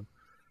the time.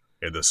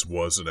 And this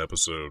was an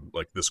episode,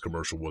 like this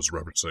commercial was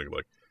referencing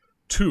like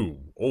 2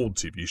 old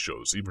TV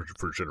shows, even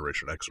for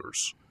Generation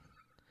Xers.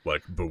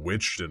 Like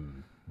Bewitched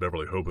and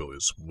Beverly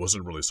Hillbillies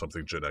wasn't really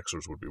something Gen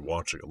Xers would be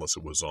watching unless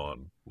it was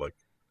on like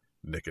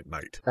Nick at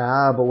Night.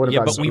 Ah, but what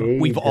Yeah, about but gay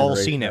we've all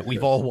Generation seen it. We've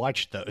Xers? all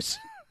watched those.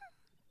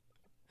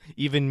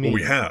 Even me. Well,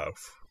 we have,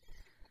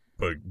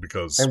 but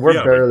because and we're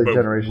barely but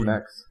Generation we-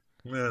 X.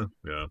 Yeah.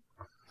 Well,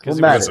 Because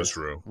Matt This is. is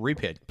true.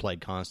 Repeat played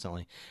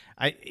constantly.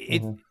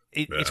 It's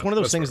Yeah, one of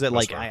those that's things fair, that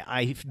like that's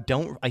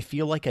I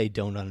feel like I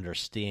don't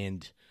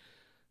understand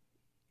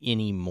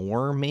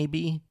anymore.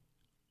 Maybe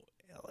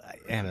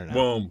I don't know.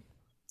 Well,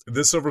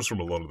 this suffers from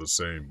a lot of the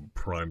same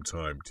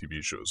primetime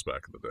TV shows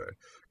back in the day.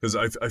 Because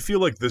I feel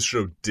like this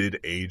show did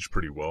age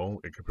pretty well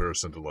in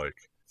comparison to, like,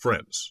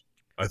 Friends.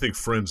 I think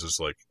Friends is,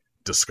 like,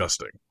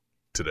 disgusting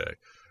today.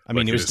 I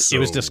mean, like, it was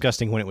so-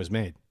 disgusting when it was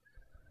made.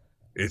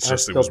 It's I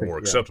just it still was think- more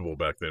yeah. acceptable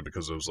back then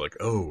because it was like,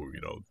 oh,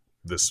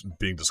 this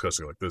being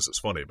disgusting like this is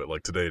funny. But,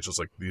 like, today it's just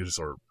like, these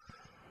are,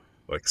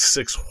 like,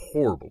 6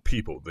 horrible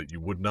people that you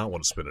would not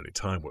want to spend any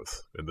time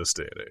with in this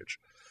day and age.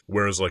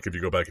 Whereas, like, if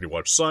you go back and you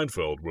watch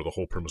Seinfeld, where the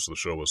whole premise of the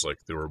show was, like,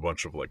 there were a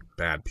bunch of, like,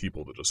 bad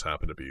people that just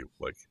happened to be,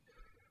 like,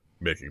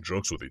 making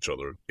jokes with each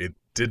other, it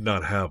did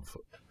not have,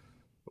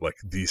 like,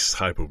 these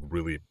type of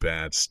really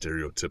bad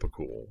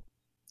stereotypical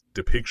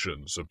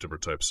depictions of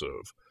different types of,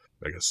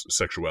 I guess,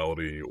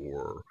 sexuality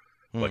or,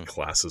 like,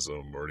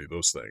 classism or any of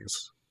those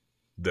things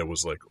that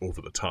was, like,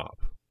 over the top.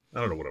 I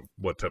don't know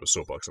what type of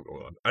soapbox I'm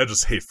going on. I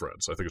just hate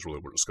Friends. I think it's really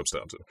what this comes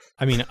down to.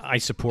 I mean, I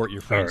support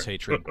your friend's All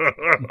hatred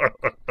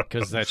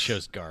because that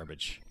show's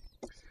garbage.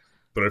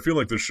 But I feel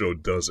like this show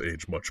does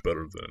age much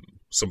better than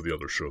some of the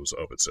other shows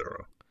of its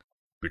era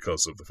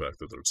because of the fact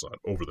that it's not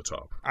over the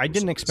top. I with didn't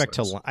some of these expect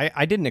to. things.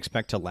 I didn't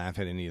expect to laugh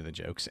at any of the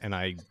jokes, and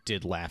I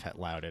did laugh out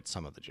loud at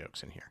some of the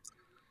jokes in here.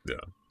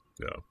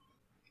 Yeah.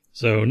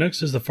 So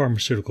next is the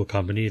pharmaceutical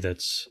company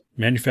that's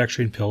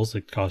manufacturing pills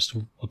that cost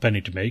a penny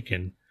to make,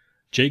 and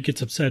Jake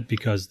gets upset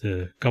because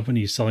the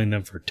company is selling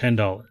them for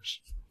 $10,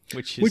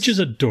 which is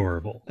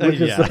adorable. Which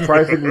is yeah.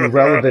 surprisingly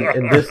relevant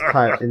in this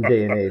time in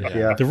day and age.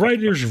 Yeah, The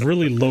writers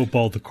really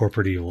lowballed the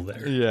corporate evil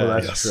there. yeah. well,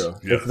 that's Yes. true.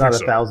 Yeah, it's not I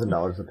think so.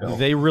 $1,000 a pill.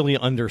 They really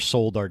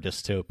undersold our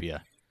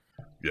dystopia.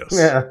 Yes.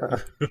 Yeah.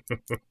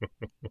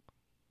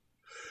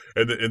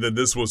 And then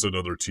this was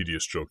another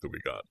tedious joke that we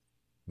got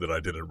that I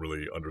didn't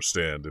really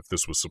understand if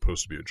this was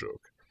supposed to be a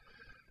joke.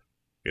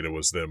 And it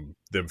was them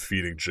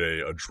feeding Jay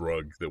a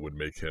drug that would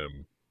make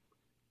him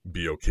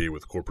be okay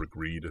with corporate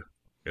greed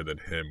and then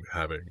him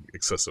having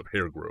excessive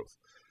hair growth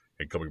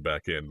and coming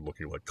back in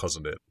looking like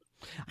Cousin It.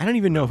 I don't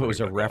even know if it Running was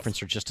a back reference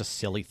off. or just a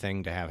silly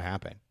thing to have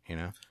happen, you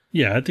know?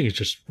 Yeah, I think it's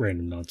just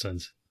random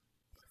nonsense.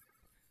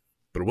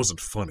 But it wasn't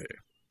funny.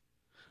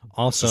 It's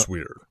Also, just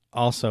weird.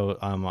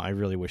 I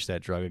really wish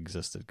that drug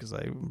existed because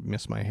I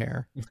miss my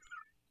hair.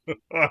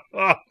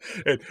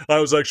 And I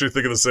was actually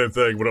thinking the same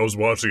thing when I was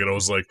watching it. I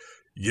was like,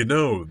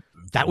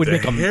 That would the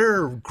make a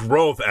hair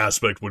growth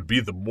aspect would be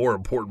the more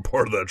important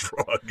part of that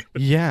drug.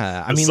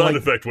 Yeah, I The mean, side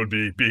like, effect would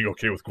be being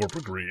okay with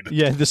corporate greed.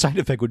 yeah, the side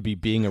effect would be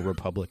being a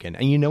Republican,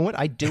 and you know what?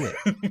 I'd do it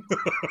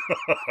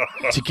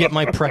to get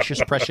my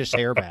precious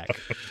hair back.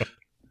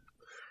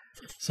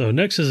 So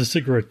next is a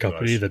cigarette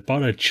company Nice. that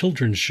bought a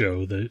children's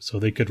show so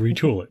they could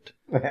retool it.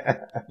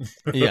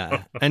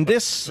 Yeah, and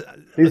this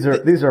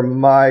These are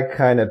my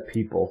kind of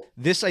people.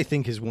 I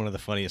think is one of the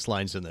funniest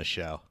lines in this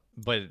show,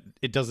 but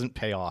it doesn't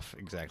pay off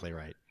exactly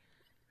right.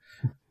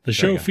 The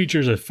show Okay.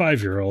 features a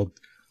 5-year-old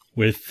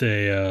with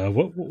a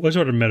what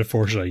sort of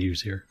metaphor should I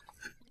use here?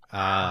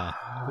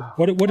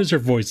 What does her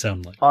voice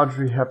sound like?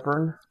 Audrey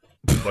Hepburn.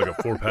 Like a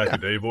 4-pack a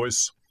day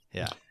voice.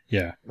 Yeah,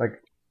 Yeah, Like,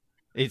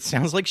 it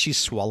sounds like she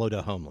swallowed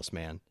a homeless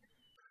man.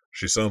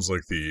 She sounds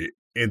like the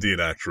Indian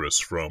actress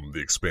from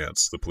The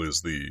Expanse that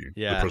plays the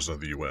president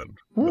of the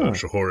UN,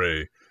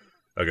 Shahore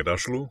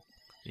Agadashlu.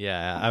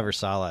 Yeah,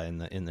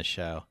 Aversala in the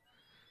show.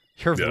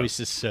 Her Yeah.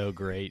 voice is so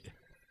great.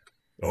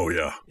 Oh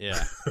yeah,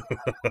 Yeah.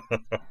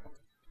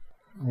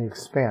 The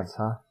Expanse,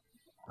 huh?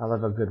 I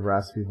love a good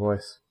raspy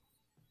voice.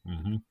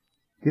 hmm Do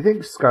you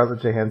think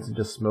Scarlett Johansson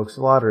just smokes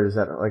a lot, or is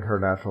that like her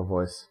natural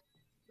voice?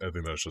 I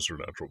think that's just her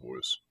natural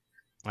voice.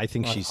 I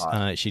think That's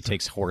hot. she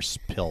takes horse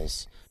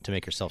pills to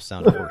make herself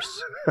sound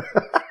hoarse.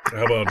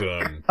 How about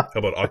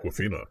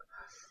Aquafina?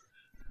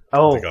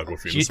 Oh, I think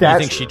Aquafina's You That's-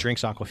 think she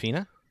drinks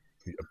Aquafina?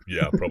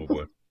 Yeah,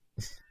 probably.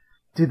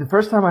 dude, the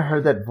first time I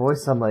heard that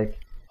voice, I'm like,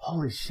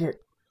 holy shit,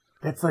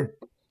 that's like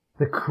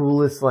the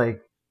coolest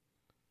like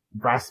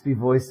raspy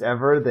voice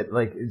ever. That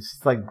like it's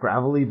just like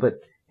gravelly, but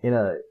in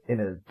a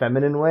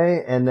feminine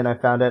way. And then I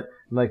found out,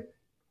 I'm like,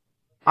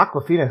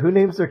 Aquafina, who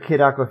names their kid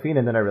Aquafina?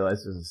 And then I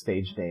realized it was a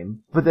stage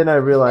name. But then I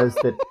realized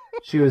that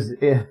she was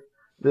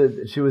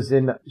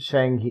in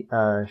Shang-Chi.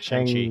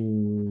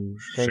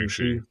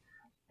 Shang-Chi.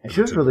 and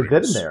she was really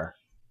good in there.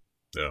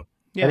 Yeah.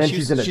 Yeah, and then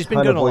she's in a been ton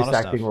of doing a voice lot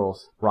of acting stuff.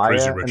 roles.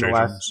 Crazy Raya Rich in The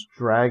Last Asians.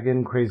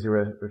 Dragon, Crazy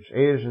Rich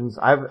Asians.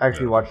 I've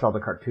actually Yeah. watched all the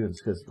cartoons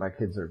because my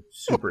kids are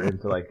super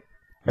into like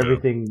Yeah.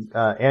 everything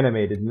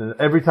animated. And then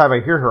every time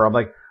I hear her, I'm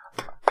like,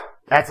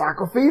 "That's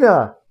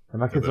Aquafina!" And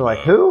my kids then, are like,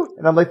 "Who?"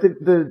 And I'm like,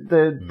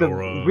 "The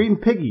Nora- green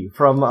piggy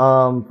from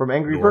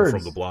Angry Nora Birds."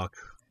 from the block.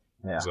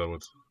 Yeah. Is that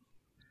what?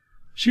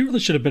 she really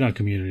should have been on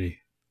Community.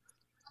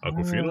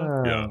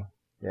 Aquafina? Yeah.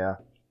 Yeah.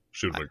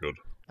 Should have been good.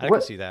 I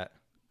What- can see that.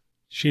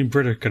 She and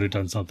Britta could have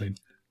done something.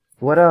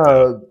 What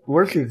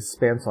where's the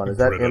Expanse on? Is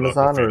that Printed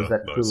Amazon or Aquafina. is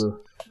that Nice. Hulu?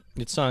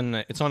 It's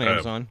on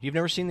Amazon. You've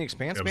never seen The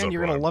Expanse, man? Amazon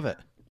You're gonna Prime. love it.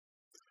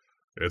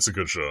 It's a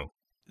good show.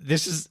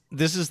 This is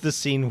the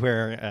scene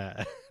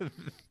where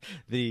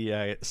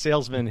the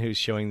salesman who's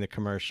showing the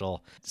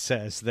commercial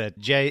says that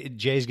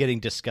Jay's getting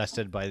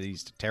disgusted by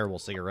these terrible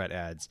cigarette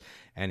ads,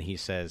 and he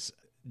says,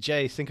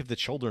 "Jay, think of the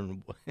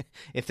children.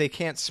 If they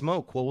can't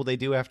smoke, what will they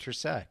do after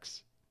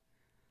sex?"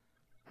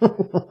 And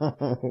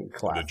then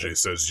Classic. Jay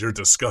says, "You're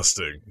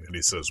disgusting." And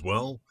he says,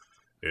 "Well,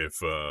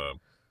 if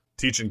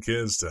teaching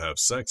kids to have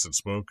sex and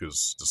smoke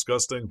is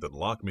disgusting, then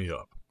lock me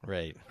up."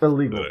 Right.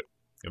 Illegal.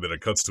 And then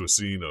it cuts to a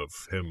scene of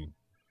him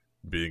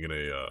being in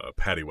a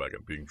paddy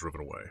wagon, being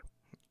driven away.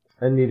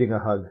 And needing a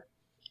hug.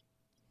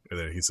 And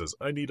then he says,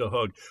 "I need a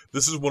hug."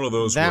 This is one of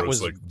those That where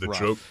was it's like the rough.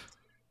 joke.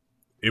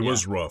 It Yeah.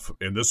 was rough,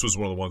 and this was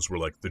one of the ones where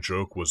like the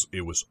joke was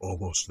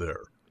almost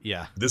there.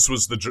 Yeah. This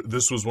was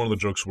one of the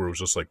jokes where it was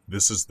just like,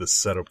 this is the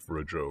setup for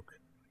a joke,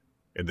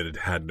 and then it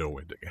had no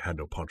ending, it had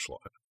no punchline.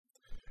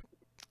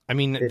 I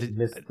mean, It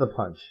missed the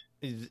punch.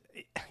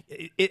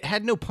 it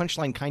had no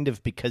punchline, kind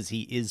of, because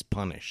he is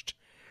punished,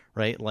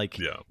 right? Like,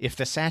 Yeah. if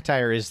the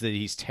satire is that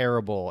he's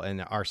terrible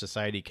and our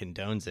society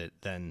condones it,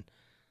 then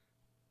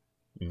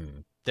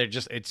Mm,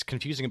 it's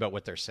confusing about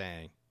what they're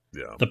saying.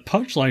 yeah. The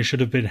punchline should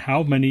have been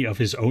how many of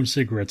his own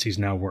cigarettes he's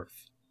now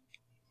worth.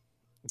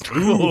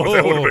 Ooh,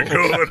 that would have been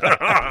good.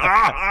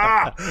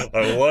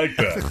 I like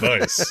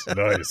that.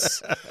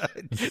 Nice.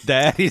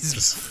 That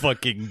is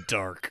fucking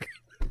dark.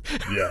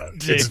 Yeah,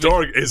 it's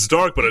dark. It's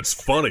dark, but it's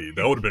funny.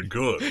 That would have been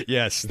good.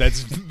 Yes, that's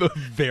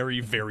very,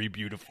 very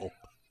beautiful.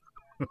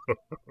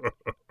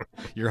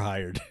 You're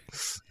hired.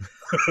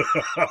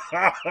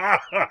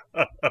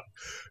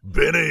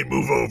 Benny,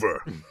 move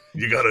over.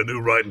 You got a new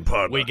writing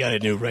partner. We got a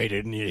new writer,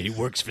 and he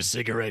works for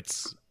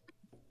cigarettes.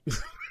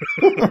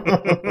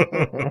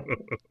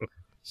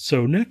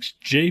 So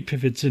next, Jay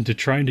pivots into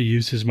trying to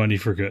use his money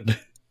for good.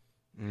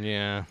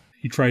 Yeah.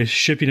 He tries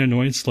shipping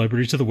annoying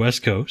celebrities to the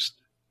West Coast.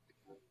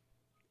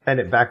 And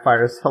it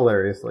backfires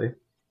hilariously.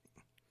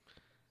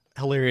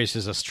 Hilarious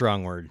is a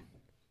strong word.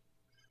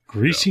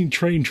 Greasing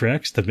train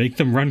tracks to make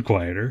them run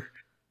quieter.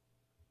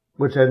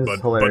 Which ends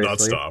but hilariously. not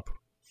stop.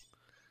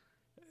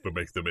 but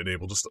make them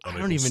unable to. I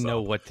don't even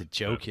know what the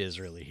joke is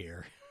really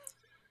here.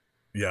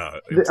 Yeah,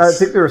 I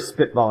think they were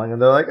spitballing,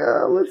 and they're like,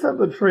 "Let's have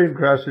the train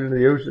crash into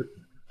the ocean."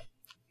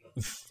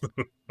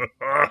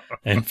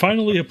 And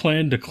finally, a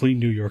plan to clean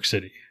New York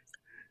City.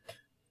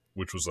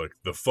 which was like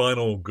the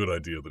final good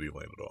idea that he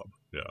landed on.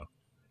 Yeah.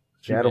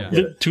 Yeah, I don't get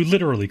it. To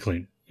literally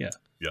clean. Yeah.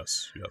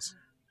 Yes.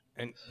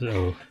 And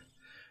So,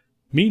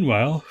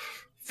 meanwhile,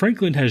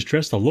 Franklin has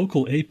dressed a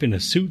local ape in a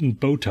suit and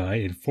bow tie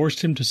and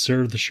forced him to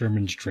serve the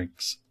Shermans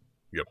drinks.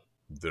 Yep.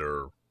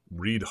 Their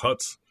reed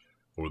hut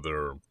or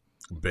their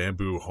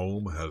bamboo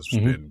home has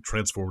been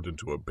transformed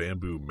into a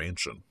bamboo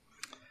mansion.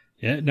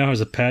 Yeah, it now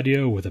has a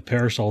patio with a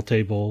parasol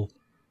table,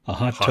 a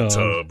hot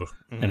tub,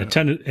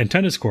 and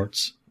tennis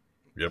courts.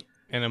 Yep.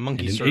 and a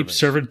monkey And an servant. ape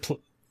servant.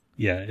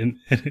 And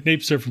an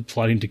ape servant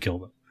plotting to kill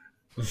them.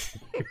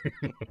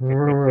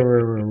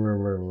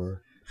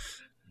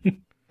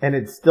 And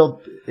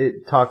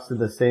it talks in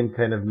the same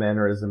kind of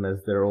mannerism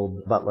as their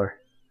old butler.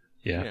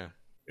 Yeah. Yeah.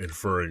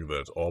 Inferring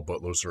that all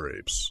butlers are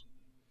apes.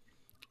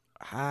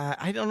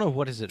 I don't know.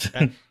 What is it?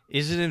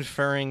 Is it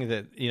inferring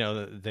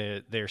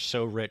that they're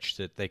so rich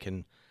that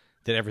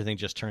that everything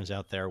just turns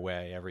out their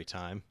way every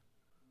time?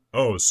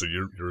 Oh, so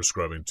you're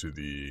ascribing to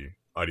the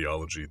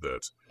ideology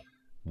that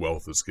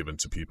wealth is given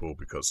to people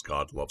because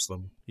God loves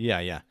them, Yeah.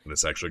 and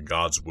it's actually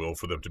God's will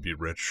for them to be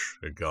rich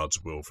and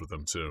God's will for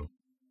them to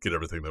get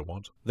everything they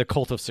want. The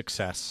cult of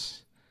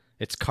success.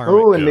 It's karma.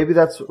 Oh, and maybe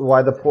that's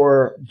why the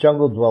poor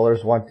jungle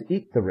dwellers want to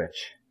eat the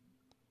rich.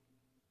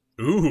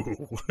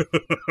 Ooh.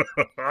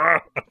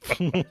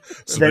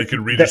 So they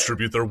can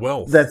redistribute their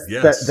wealth. That's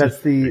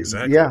the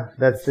exactly. yeah.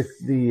 That's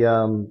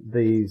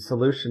the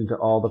solution to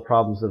all the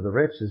problems of the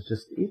rich is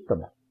just eat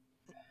them,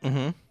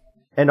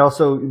 and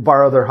also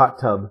borrow their hot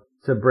tub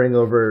to bring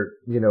over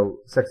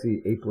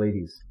sexy ape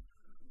ladies.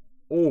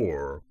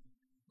 Or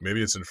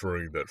maybe it's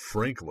inferring that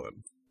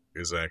Franklin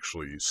is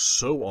actually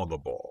so on the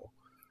ball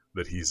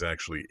that he's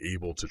actually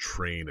able to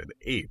train an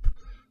ape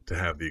to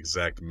have the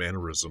exact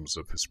mannerisms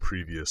of his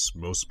previous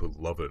most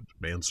beloved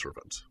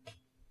manservant.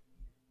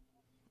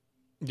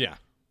 Yeah.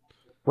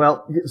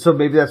 Well, so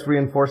maybe that's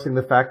reinforcing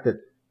the fact that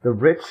the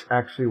rich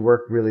actually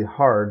work really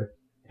hard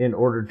in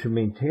order to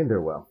maintain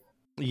their wealth.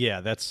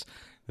 Yeah, that's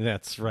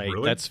right.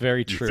 Really? That's very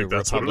You true, think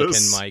that's what it Republican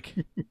is? Mike.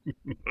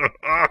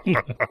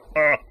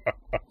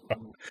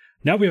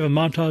 Now we have a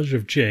montage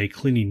of Jay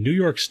cleaning New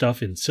York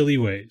stuff in silly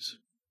ways.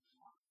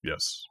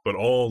 Yes, but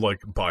all like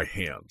by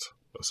hand,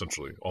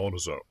 essentially, all on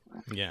his own,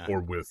 Yeah. or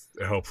with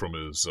help from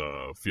his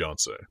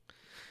fiance.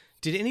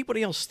 Did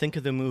anybody else think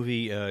of the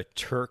movie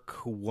Turk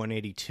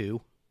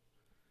 182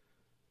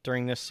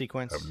 during this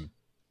sequence?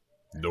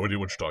 No idea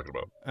what you're talking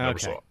about. Never Okay.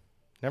 saw it.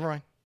 Never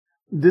mind.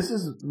 This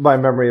is my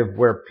memory of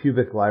where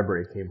Pubic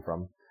Library came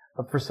from.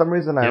 For some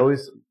reason, I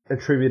always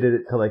attributed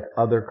it to like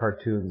other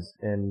cartoons,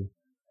 and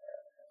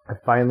I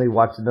finally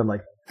watched it and I'm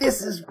like,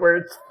 this is where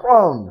it's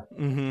from!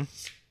 Mm-hmm.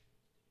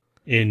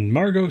 In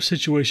Margot's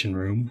Situation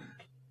Room,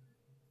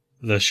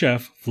 the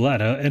chef,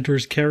 Vlada,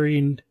 enters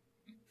carrying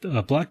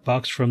a black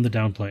box from the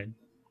downplane.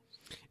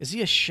 Is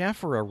he a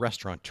chef or a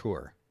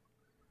restaurateur?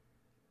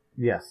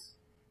 Yes.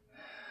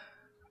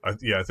 I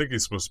think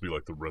he's supposed to be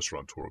like the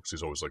restaurateur because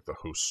he's always like the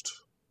host.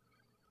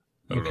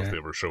 I don't know if they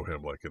ever show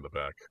him like in the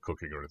back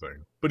cooking or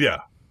anything. But yeah,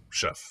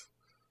 chef.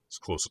 It's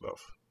close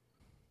enough.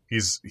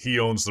 He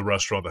owns the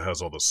restaurant that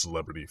has all the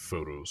celebrity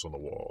photos on the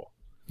wall.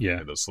 Yeah.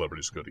 And the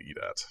celebrities go to eat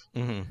at.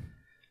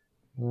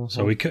 Mm-hmm.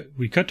 So we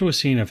cut to a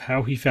scene of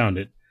how he found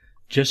it,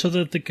 just so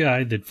that the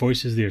guy that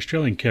voices the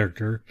Australian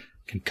character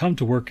can come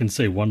to work and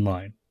say one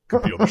line.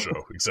 Could be on the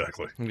show,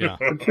 exactly. Yeah.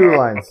 2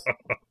 lines.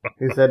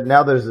 He said,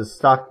 now there's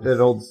an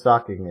old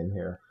stocking in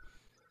here.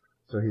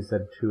 So he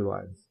said 2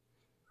 lines.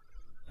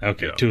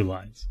 Okay, Yeah. 2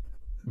 lines.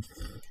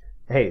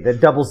 Hey, that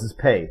doubles his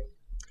pay.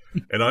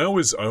 And I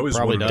always Probably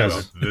wondered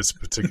does. about this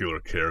particular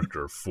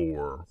character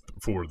for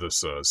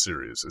this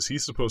series. Is he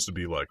supposed to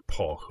be like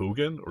Paul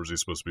Hogan, or is he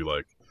supposed to be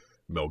like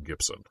Mel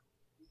Gibson?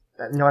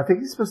 No, I think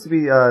he's supposed to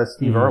be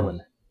Steve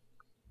Irwin.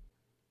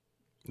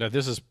 Now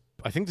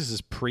I think this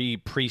is pre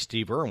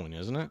Steve Irwin,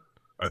 isn't it?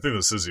 I think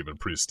this is even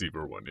pre-Steve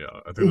Irwin, yeah.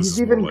 I think this He's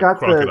is even more like got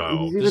Crocodile.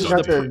 he's even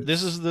got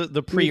This is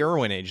the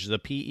pre-Irwin age, the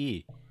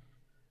PE.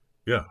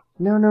 Yeah.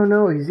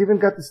 No. He's even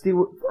got the Steve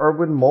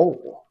Irwin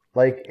mole.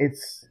 Like it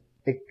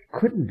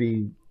couldn't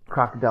be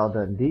Crocodile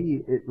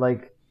Dundee.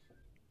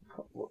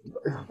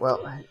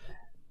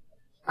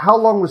 How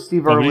long was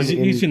Steve Well, Irwin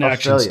he's in an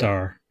action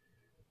Australia?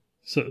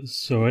 star.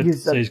 So I'd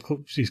say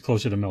he's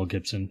closer to Mel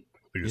Gibson. I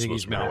think he's think supposed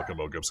he's to be Mel? like a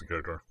Mel Gibson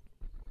character.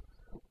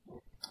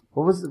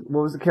 What was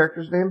the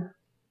character's name?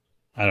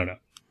 I don't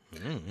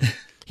know.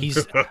 He's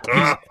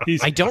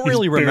He's, I don't he's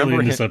really barely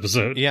remember in this him-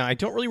 episode. yeah, I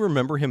don't really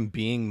remember him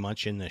being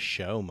much in the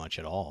show, much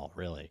at all,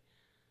 really.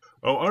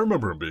 Oh, I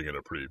remember him being in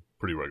it pretty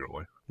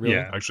regularly. Really?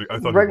 Yeah. Actually, I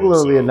thought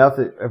Regularly he was, enough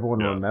that everyone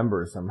yeah.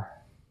 remembers him.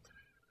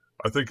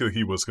 I think that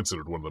he was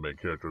considered one of the main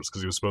characters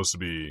because he was supposed to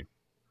be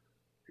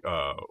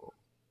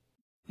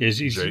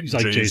He's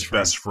like Jay's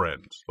friend. best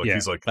friend. Like Yeah.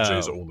 he's like Oh.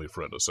 Jay's only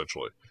friend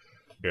essentially.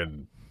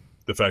 And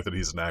the fact that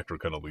he's an actor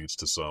kind of leads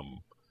to some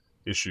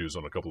issues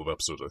on a couple of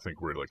episodes, I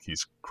think, where like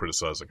he's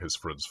criticizing his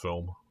friend's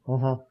film.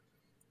 Mm-hmm.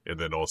 And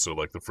then also,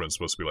 like, the friend's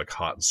supposed to be, like,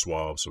 hot and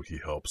suave, so he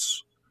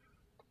helps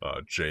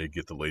Jay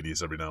get the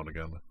ladies every now and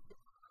again.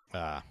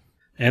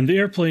 And the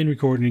airplane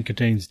recording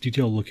contains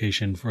detailed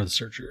location for the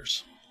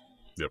searchers.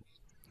 Yep.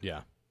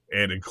 Yeah.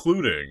 And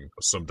including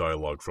some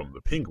dialogue from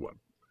the Penguin.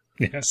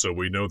 Yeah. So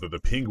we know that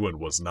the Penguin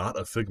was not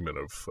a figment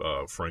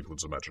of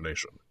Franklin's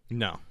imagination.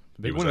 No.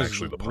 The He big was one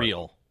actually is the pilot.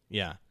 real.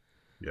 Yeah.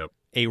 Yep.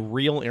 A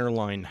real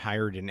airline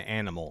hired an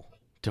animal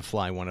to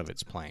fly one of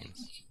its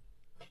planes.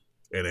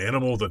 An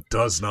animal that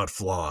does not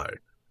fly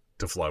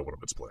to fly one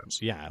of its planes.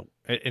 Yeah.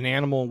 An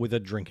animal with a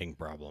drinking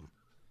problem.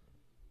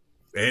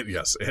 And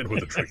yes, and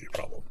with a drinking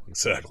problem.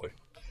 Exactly.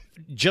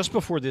 Just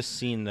before this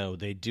scene, though,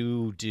 they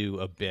do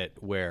a bit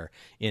where,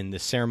 in the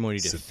ceremony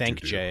to thank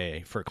do.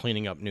 Jay for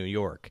cleaning up New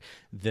York,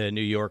 the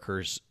New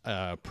Yorkers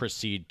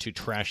proceed to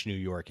trash New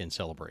York in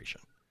celebration.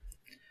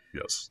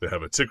 Yes. They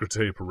have a ticker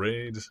tape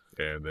parade,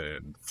 and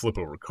then flip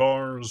over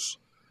cars,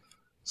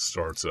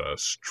 starts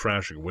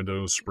trashing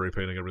windows, spray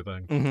painting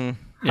everything.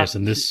 Mm-hmm. Yes,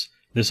 and this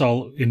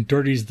all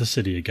dirties the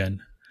city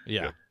again.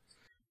 Yeah.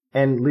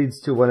 And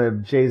leads to one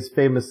of Jay's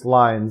famous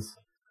lines,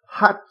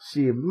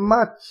 Hachi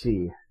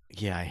Machi.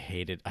 Yeah, I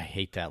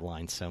hate that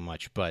line so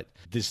much, but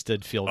this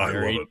did feel I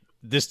very love it.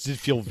 this did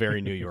feel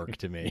very New York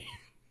to me.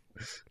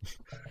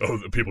 Oh,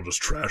 the people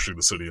just trashing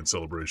the city in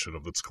celebration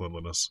of its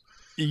cleanliness.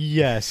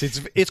 Yes,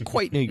 it's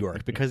quite New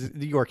York, because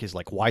New York is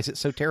like, why is it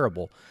so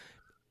terrible?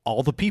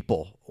 All the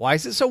people. Why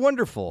is it so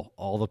wonderful?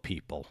 All the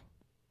people.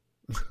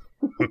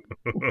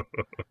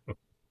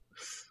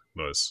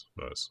 Nice.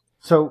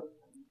 So,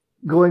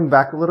 going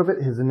back a little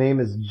bit, his name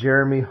is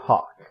Jeremy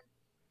Hawk.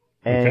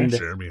 And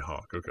Jeremy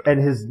Hawk, okay.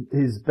 and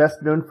he's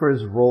best known for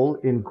his role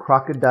in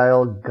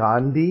Crocodile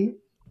Gandhi.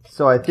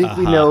 So I think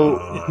we know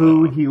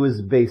who he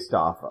was based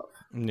off of.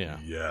 Yeah.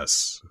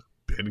 Yes.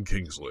 Ben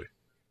Kingsley.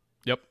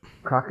 Yep.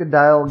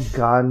 Crocodile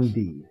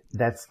Gandhi.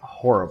 That's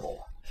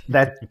horrible.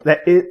 That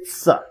it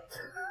sucked.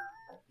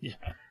 Yeah.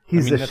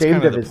 He's that's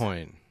ashamed kind of the his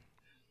point.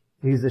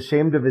 He's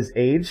ashamed of his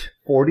age,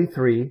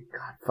 43.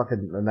 God,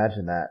 fucking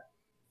imagine that.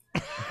 I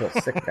feel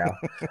sick now.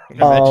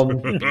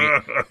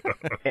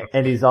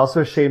 And he's also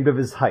ashamed of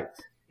his height.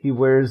 He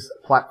wears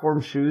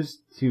platform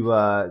shoes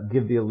to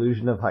give the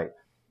illusion of height.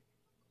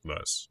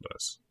 Nice.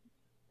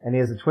 And he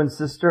has a twin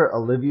sister,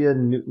 Olivia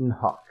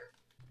Newton-Hawk.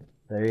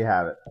 There you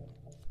have it.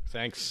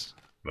 Thanks.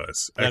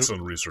 Nice.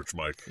 Excellent research,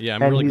 Mike. Yeah,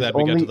 I'm And really he's glad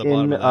we got only to the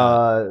bottom in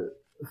of that.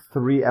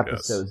 3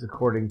 episodes,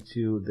 according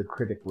to the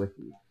Critic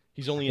Wiki.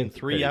 He's only in The 3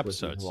 Critic Wiki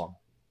episodes. is wrong.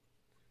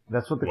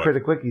 That's what the What?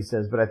 Critic Wiki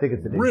says, but I think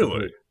it's an Really?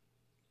 incomplete.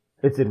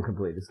 It's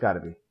incomplete. It's got to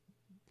be.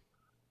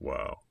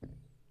 Wow.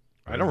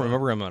 I don't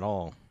remember him at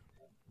all.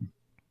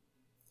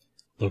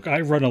 Look,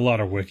 I run a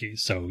lot of wikis,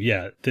 so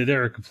yeah,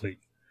 they're complete.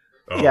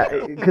 Oh. Yeah,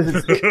 because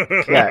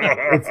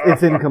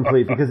it's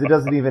incomplete because it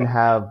doesn't even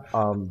have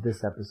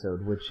this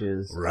episode, which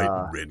is Right,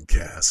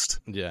 Redcast.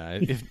 Yeah,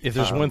 if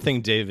there's one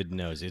thing David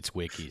knows, it's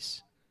wikis.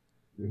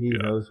 he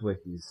knows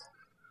wikis.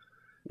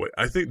 Wait,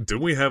 I think,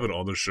 didn't we have it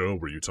on the show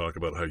where you talk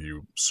about how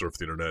you surf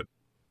the internet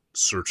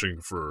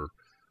searching for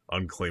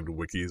unclaimed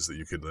wikis that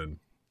you can then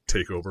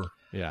take over?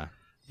 Yeah.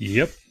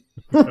 Yep.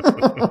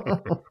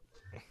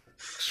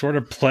 Sort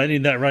of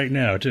planning that right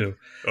now, too.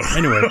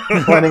 Anyway.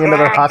 Planning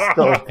another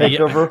hostile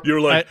takeover.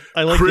 You're like,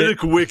 I like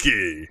Critic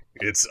Wiki,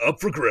 it's up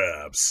for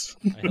grabs.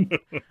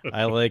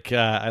 I like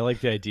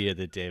the idea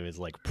that David's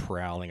like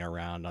prowling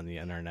around on the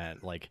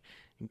internet, like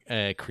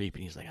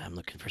creeping. He's like, I'm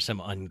looking for some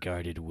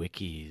unguarded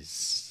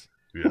wikis.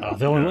 Yeah.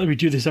 They only let me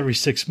do this every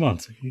 6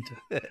 months. I need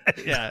to...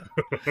 Yeah,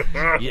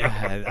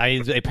 yeah.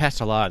 I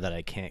passed a law that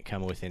I can't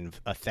come within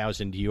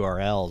 1,000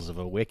 URLs of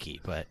a wiki,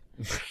 but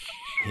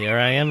here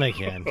I am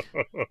again.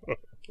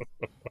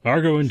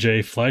 Argo and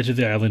Jay fly to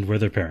the island where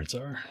their parents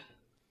are,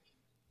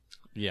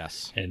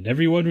 Yes. and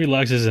everyone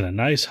relaxes in a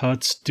nice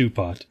hot stew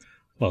pot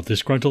while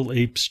disgruntled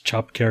apes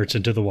chop carrots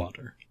into the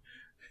water.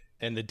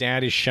 And the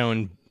dad is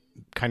shown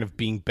kind of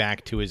being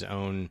back to his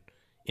own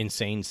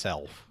insane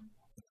self.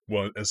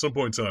 Well, at some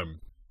point in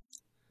time,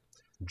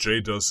 Jay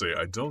does say,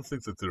 I don't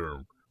think that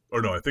they're...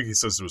 Or no, I think he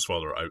says to his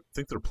father, I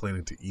think they're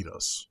planning to eat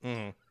us.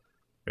 Mm-hmm.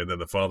 And then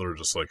the father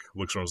just like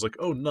looks around and is like,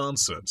 oh,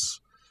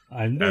 nonsense.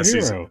 I'm the As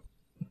he's- hero.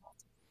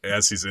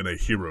 As he's in a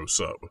hero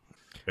sub.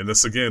 And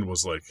this again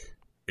was like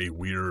a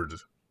weird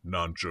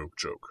non-joke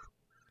joke.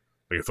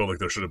 Like it felt like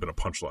there should have been a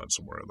punchline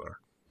somewhere in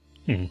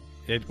there.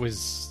 It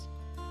was...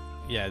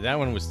 Yeah, that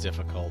one was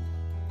difficult.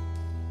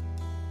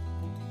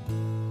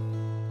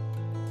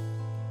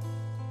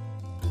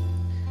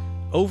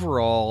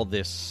 Overall,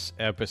 this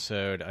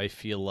episode, I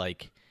feel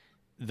like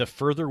the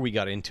further we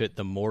got into it,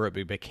 the more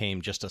it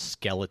became just a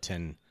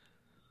skeleton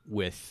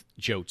with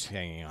jokes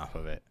hanging off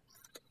of it.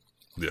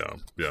 Yeah.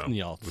 You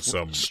know, With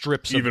some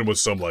strips even of, with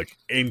some like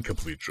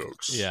incomplete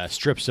jokes. yeah,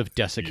 strips of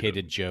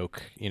desiccated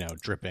joke,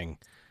 dripping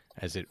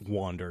as it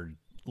wandered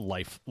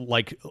life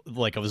like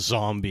a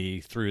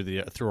zombie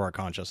through our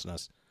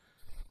consciousness.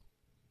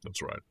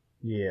 That's right.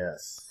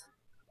 Yes.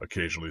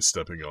 Occasionally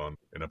stepping on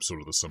an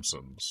episode of The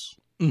Simpsons.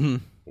 Mm-hmm.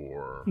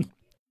 Or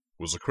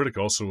Was the critic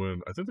also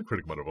in? I think the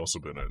critic might have also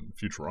been in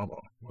Futurama,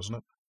 wasn't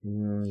it?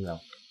 No.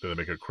 Did they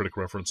make a critic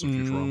reference in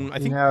Futurama? I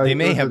think No, they it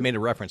may was have a- made a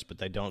reference,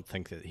 but I don't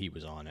think that he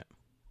was on it.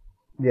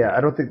 Yeah,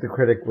 I don't think the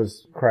critic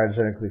was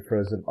cryogenically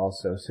frozen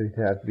also, so he'd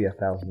have to be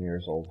 1,000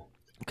 years old.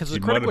 Because He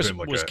the might critic have was, been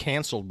like was a-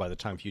 canceled by the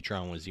time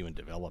Futurama was even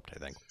developed, I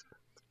think.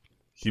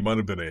 He might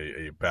have been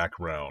a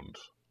background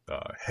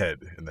head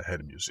in the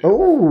head museum.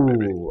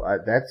 Oh,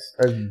 that's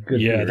a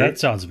good Yeah, theory. that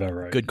sounds about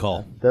right. Good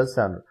call. Does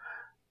sound.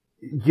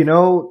 You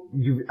know,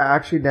 you've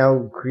actually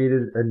now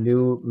created a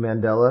new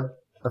Mandela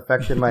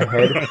effect in my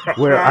head,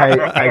 where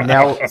I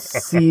now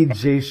see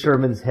Jay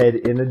Sherman's head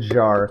in a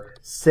jar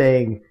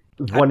saying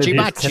one of his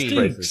Hachi-machi.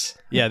 catchphrases.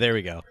 Yeah, there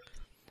we go.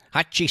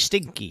 Hachi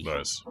Stinky.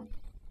 Nice.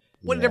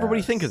 What did everybody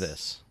Yes. think of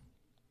this?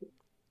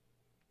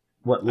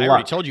 What I already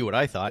luck! told you what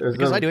I thought There's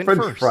because a I do it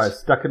French first. fry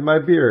stuck in my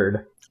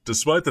beard.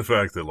 Despite the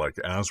fact that, like,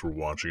 as we're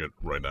watching it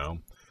right now,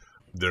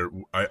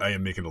 I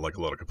am making like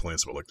a lot of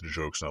complaints about like the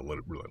jokes not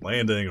really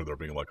landing, or there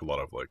being like a lot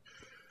of like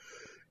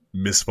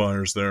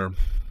misfires there.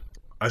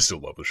 I still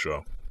love the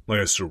show. Like,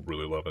 I still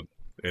really love it,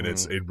 and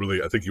it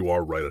really. I think you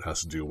are right. It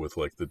has to deal with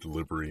like the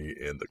delivery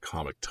and the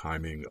comic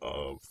timing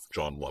of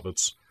John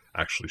Lovitz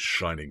actually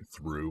shining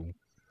through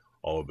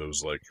all of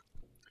those like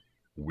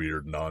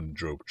weird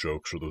non-joke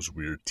jokes or those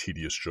weird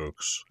tedious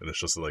jokes, and it's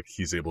just like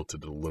he's able to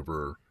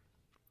deliver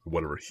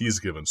whatever he's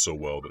given so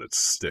well that it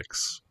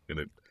sticks and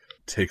it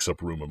takes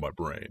up room in my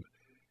brain,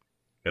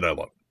 and I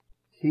love it.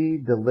 He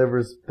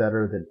delivers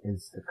better than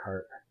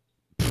Instacart.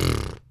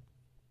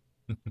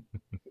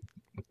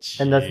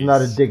 And that's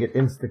not a dig at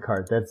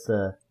Instacart.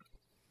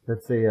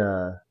 That's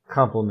a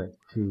compliment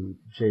to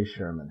Jay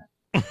Sherman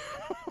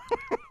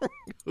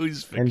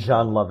Who's and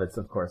John Lovitz,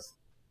 of course.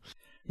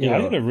 Yeah, I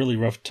You had know, a really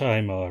rough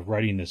time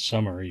writing this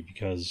summary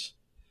because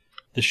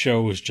the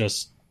show was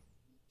just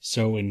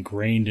so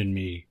ingrained in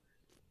me.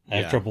 I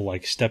have Yeah. trouble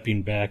like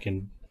stepping back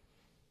and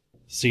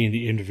seeing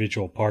the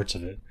individual parts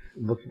of it.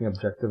 looking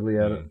objectively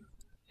at it.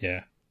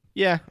 Yeah.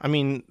 Yeah, I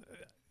mean,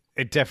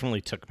 it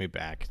definitely took me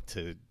back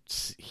to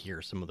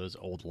hear some of those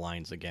old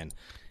lines again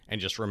and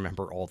just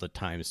remember all the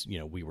times,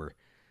 we were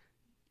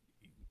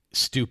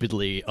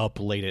stupidly up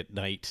late at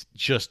night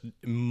just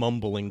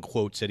mumbling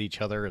quotes at each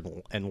other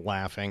and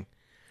laughing.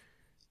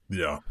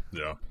 Yeah.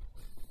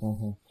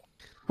 Mhm.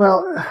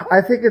 Well,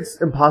 I think it's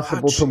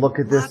impossible to look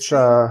at this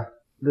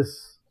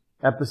this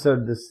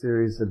episode, this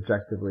series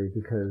objectively,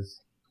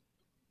 because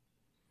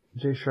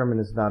Jay Sherman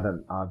is not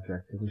an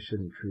object, and we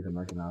shouldn't treat him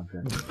like an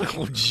object.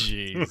 Oh,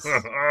 jeez.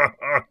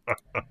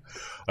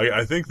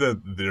 I think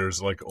that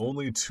there's like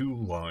only two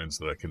lines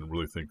that I can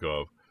really think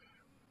of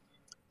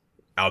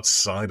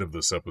outside of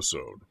this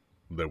episode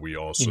that we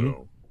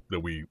also that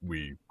we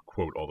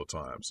quote all the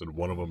times, and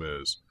one of them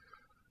is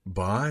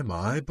 "Buy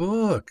my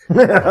book,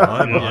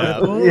 buy my Yeah,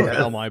 book,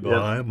 yeah, my book.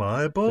 buy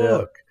my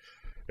book,"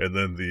 and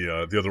then the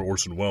other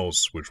Orson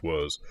Welles, which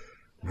was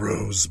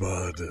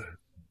Rosebud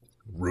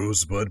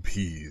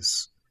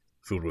peas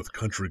filled with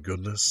country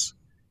goodness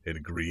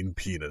and green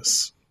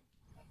penis.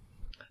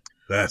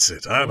 That's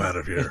it. I'm out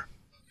of here.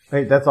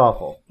 Hey, that's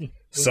awful.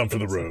 Some for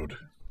the road.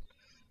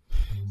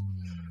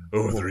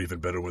 Oh, they're even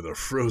better when they're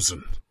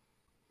frozen.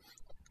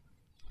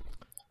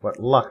 What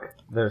luck!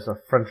 There's a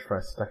French fry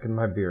stuck in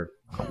my beard.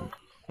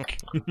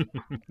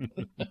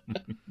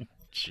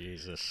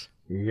 Jesus.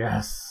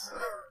 Yes.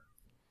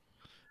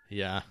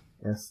 Yeah.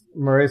 Yes,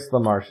 Maurice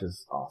LaMarche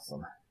is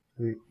awesome.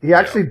 He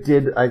actually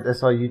did. I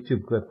saw a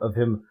YouTube clip of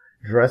him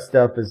dressed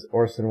up as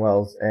Orson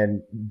Welles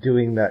and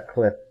doing that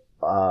clip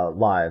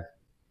live.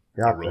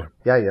 You have really?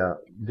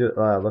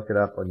 to, look it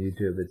up on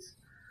YouTube.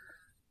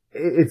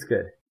 It's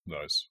good.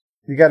 Nice.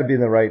 You got to be in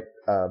the right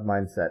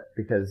mindset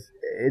because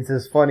it's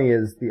as funny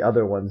as the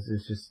other ones.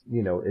 It's just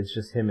it's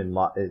just him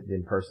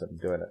in person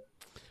doing it.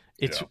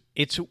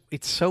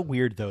 It's so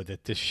weird though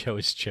that this show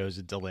is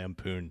chosen to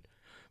lampoon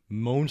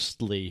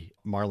mostly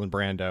Marlon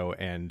Brando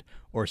and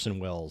Orson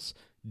Welles,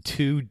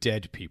 two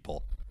dead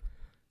people,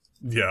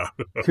 Yeah.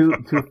 Too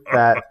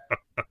fat.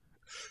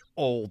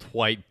 old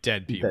white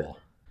dead people.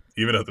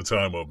 Even at the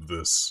time of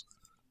this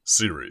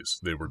series,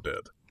 they were dead.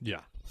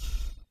 Yeah,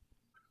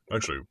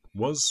 Actually,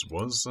 was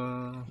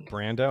Brando.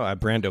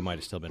 Brando might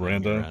have still been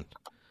Brando? around.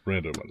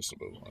 Brando might have still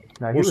been alive.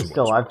 No, he Orson was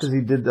still Welles alive because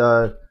he did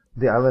the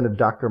Island of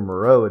Dr.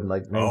 Moreau in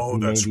like Oh,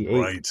 that's 1998.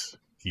 right.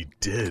 He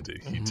did.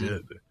 He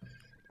did.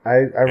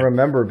 I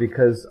remember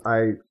because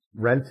I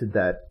rented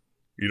that.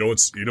 You know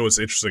what's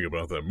interesting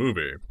about that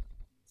movie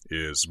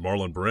is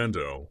Marlon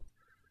Brando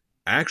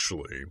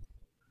actually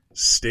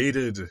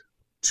stated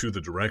to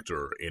the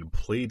director and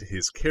played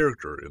his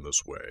character in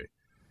this way.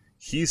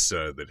 He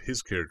said that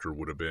his character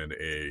would have been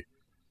a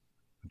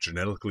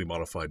genetically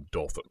modified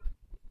dolphin.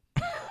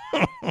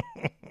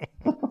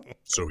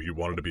 So he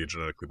wanted to be a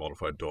genetically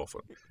modified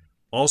dolphin.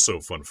 Also,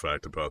 fun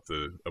fact about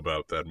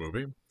that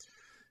movie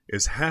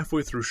is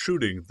halfway through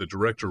shooting, the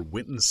director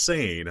went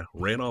insane,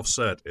 ran off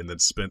set, and then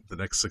spent the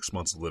next 6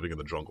 months living in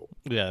the jungle.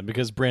 Yeah,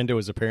 because Brando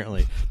is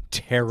apparently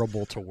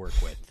terrible to work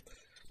with.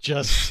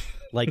 Just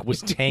like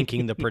was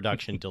tanking the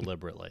production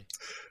deliberately.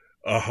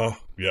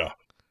 Yeah.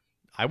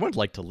 I would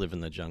like to live in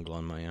the jungle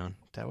on my own.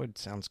 That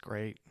sounds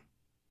great.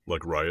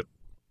 Like Riot.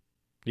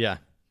 Yeah.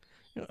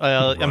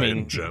 Riot I mean,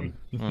 and Gem.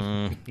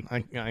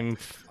 I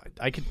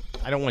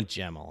don't want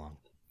Gem along.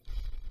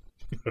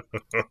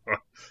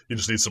 You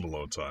just need some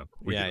alone time.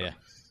 We get it. Yeah.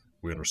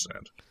 We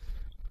understand.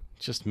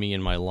 Just me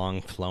and my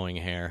long flowing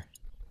hair.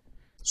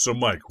 So,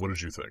 Mike, what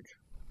did you think?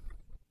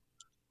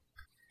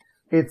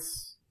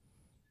 It's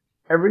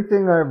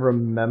everything I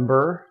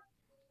remember,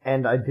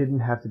 and I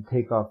didn't have to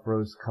take off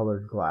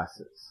rose-colored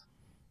glasses.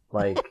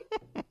 Like,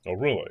 Oh,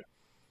 really?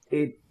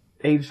 it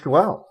aged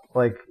well.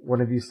 Like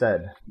one of you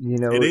said,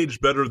 It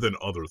aged better than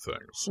other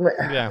things.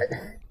 Yeah.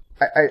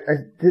 I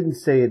didn't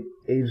say it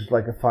aged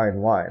like a fine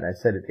wine. I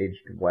said it aged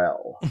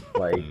well,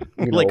 like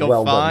Like a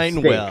well-done fine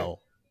steak.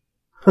 well.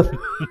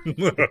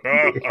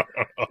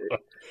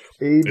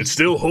 It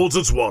still holds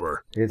its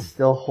water. It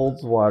still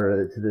holds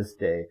water to this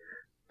day.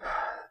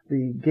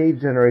 The gay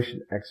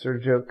Generation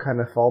Xer joke kind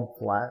of fell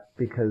flat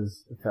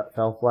because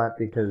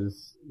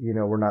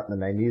we're not in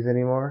the 90s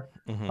anymore.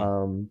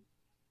 Mm-hmm.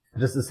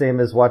 Just the same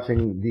as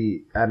watching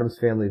the Addams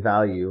Family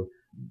Value,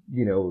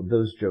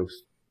 those jokes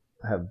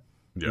have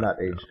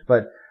not aged.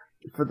 But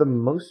for the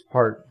most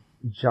part,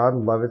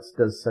 John Lovitz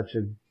does such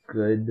a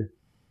good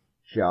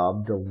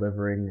job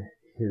delivering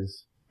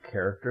his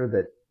character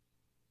that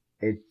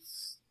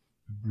it's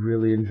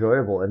really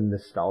enjoyable and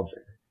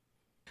nostalgic.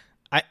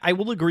 I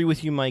will agree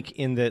with you, Mike,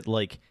 in that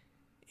like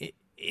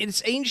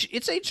it's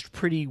aged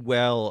pretty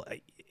well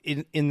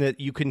in that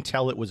you can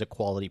tell it was a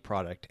quality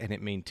product and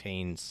it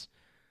maintains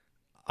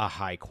a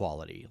high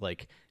quality.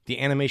 Like the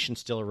animation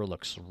still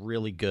looks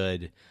really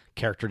good.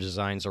 Character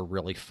designs are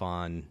really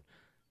fun.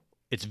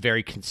 It's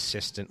very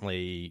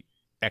consistently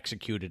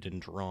executed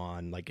and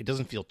drawn. Like it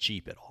doesn't feel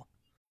cheap at all.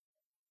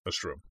 That's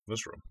true.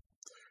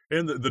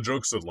 And the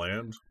jokes that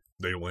land,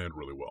 they land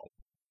really well.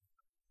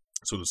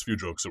 So there's a few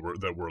jokes that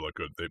were like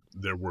good.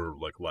 There were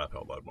like laugh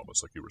out loud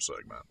moments, like you were saying,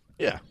 Matt.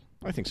 Yeah,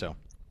 I think so.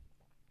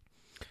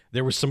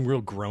 There was some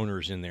real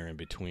groaners in there in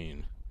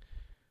between,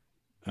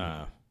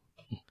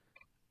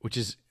 which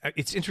is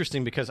it's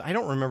interesting because I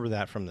don't remember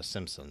that from The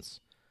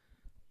Simpsons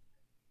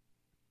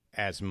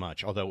as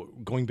much. Although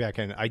going back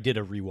and I did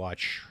a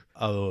rewatch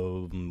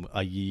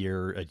a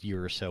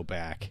year or so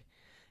back,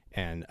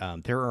 and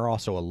there are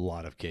also a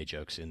lot of gay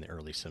jokes in the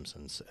early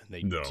Simpsons, and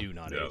they do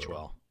not age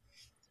well.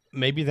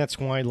 Maybe that's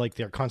why, like,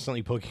 they're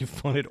constantly poking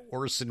fun at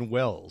Orson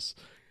Welles.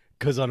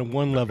 Because on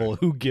one level,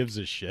 who gives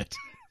a shit?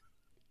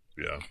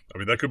 Yeah. I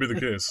mean, that could be the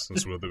case.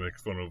 That's why they make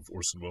fun of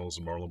Orson Welles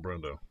and Marlon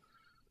Brando.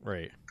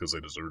 Right. Because they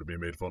deserve to be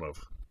made fun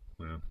of.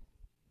 Yeah.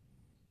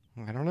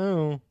 I don't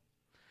know.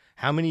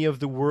 How many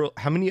of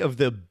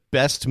the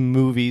best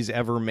movies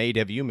ever made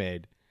have you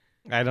made?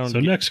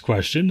 Next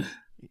question.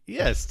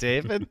 Yes,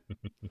 David.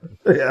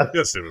 Yeah.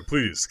 Yes, David,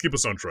 please, keep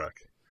us on track.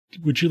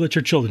 Would you let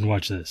your children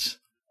watch this?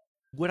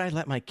 Would I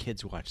let my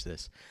kids watch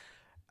this?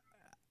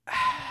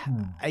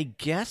 I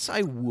guess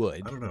I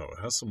would. I don't know.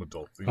 It has some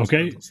adult themes.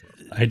 Okay,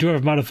 I do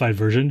have a modified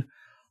version.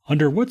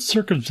 Under what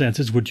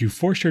circumstances would you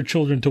force your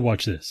children to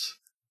watch this?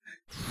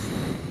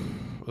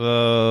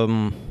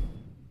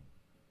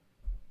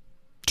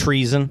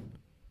 Treason.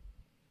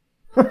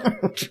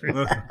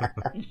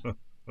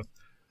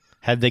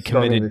 Had they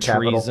committed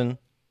treason?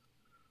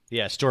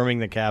 Yeah, storming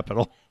the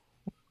Capitol.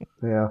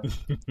 Yeah.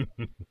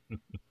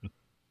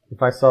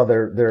 If I saw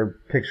their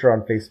picture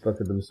on Facebook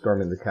of them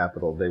storming the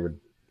Capitol, they would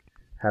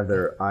have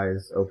their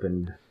eyes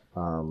opened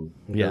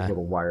with those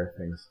little wire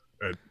things.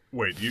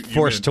 Wait, you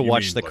forced to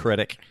watch The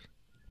Critic.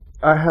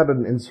 I had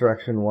an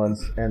insurrection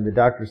once, and the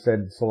doctor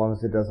said so long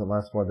as it doesn't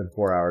last more than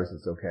 4 hours,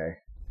 it's okay.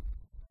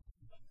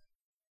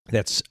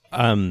 That's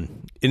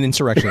an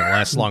insurrection that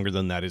lasts longer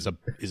than that is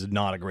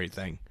not a great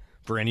thing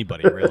for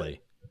anybody,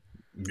 really.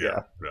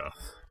 Yeah.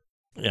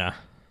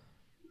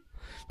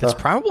 That's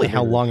probably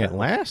how long it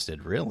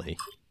lasted, really.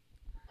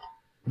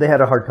 They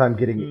had a hard time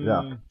getting it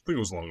up. I think it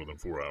was longer than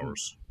 4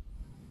 hours.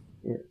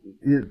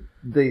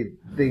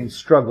 They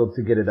struggled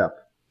to get it up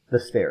the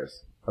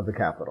stairs of the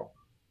Capitol.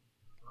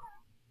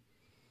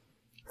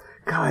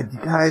 God, you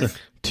guys.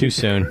 Too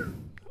soon.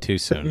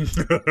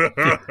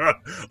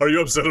 Are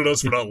you upset at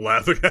us for not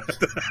laughing at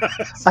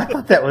that? I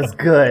thought that was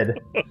good.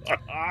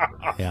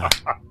 Yeah.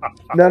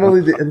 Not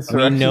only the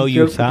insurrection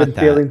joke, but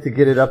failing to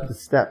get it up the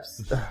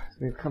steps. I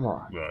mean, come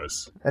on.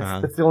 Nice.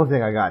 That's the only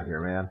thing I got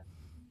here, man.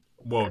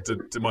 Well,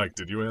 Mike,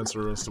 did you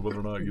answer as to whether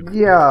or not you?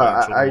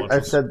 Yeah,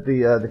 I said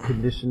the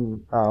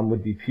condition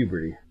would be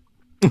puberty,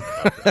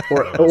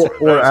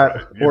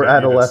 or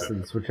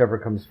adolescence, whichever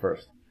comes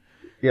first.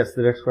 Yes,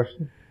 the next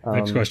question.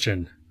 Next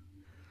question.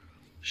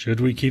 Should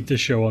we keep the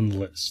show on the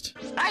list?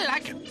 I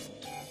like it.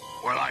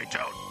 Well, I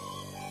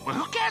don't. Well,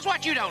 who cares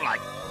what you don't like?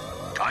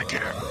 I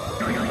care.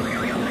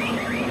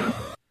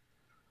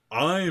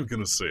 I am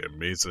going to say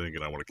amazing,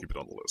 and I want to keep it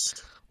on the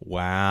list.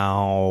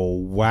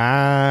 Wow.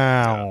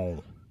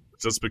 Yeah.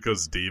 Just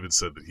because David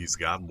said that he's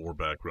got more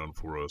background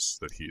for us,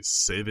 that he is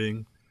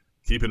saving,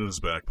 keeping in his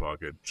back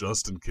pocket,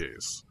 just in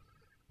case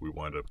we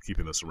wind up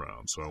keeping this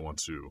around. So I want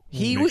to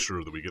make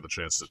sure that we get the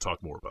chance to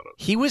talk more about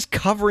it. He was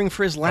covering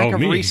for his lack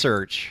of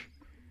research.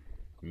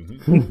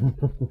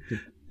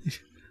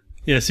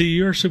 Yeah, see,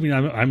 you're assuming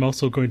I'm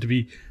also going to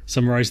be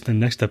summarizing the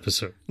next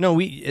episode.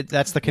 No,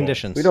 that's the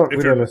conditions. We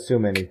don't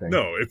assume anything.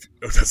 No,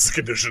 that's the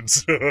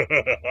conditions.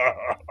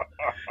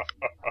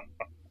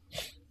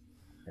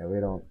 Yeah, we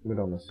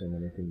don't assume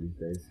anything these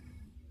days.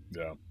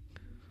 Yeah.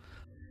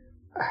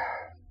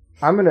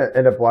 I'm gonna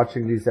end up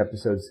watching these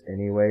episodes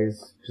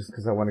anyways, just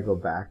because I want to go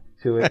back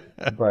to it.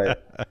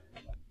 But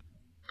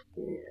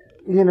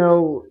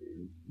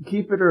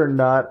keep it or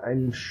not,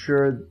 I'm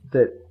sure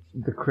that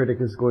the critic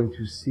is going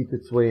to seep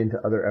its way into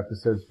other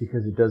episodes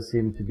because it does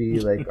seem to be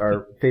like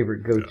our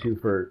favorite go-to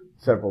for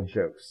several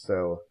jokes.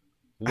 So,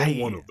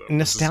 One of them.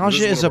 Nostalgia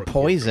This is one a of our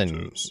poison.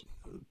 go-tos.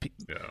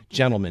 Yeah.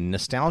 Gentlemen,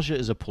 nostalgia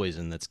is a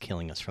poison that's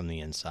killing us from the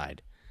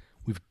inside.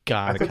 We've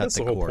got I to think cut that's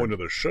the the whole cord. point of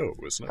the show,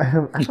 isn't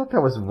it? I thought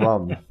that was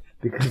rum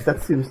because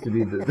that seems to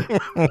be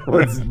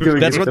what's doing.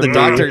 That's it what to the me.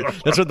 doctor.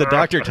 That's what the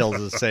doctor tells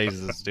us. Says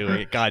is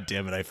doing it. God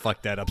damn it! I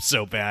fucked that up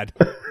so bad.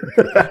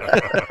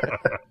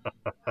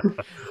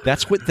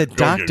 That's what the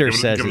doctor give it-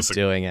 says give is us a-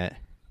 doing it.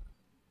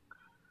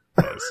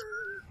 Nice.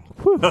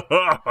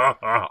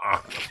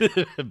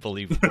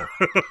 Believable.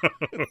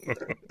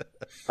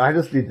 I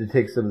just need to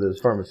take some of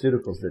those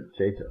pharmaceuticals that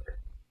Jay took.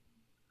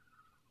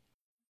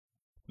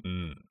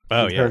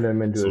 Oh Turn yeah,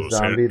 him into So a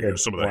zombie. that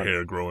some of the wants-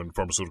 hair growing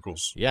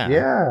pharmaceuticals. yeah.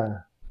 Yeah.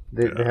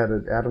 They had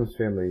an Addams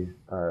Family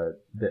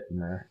bit in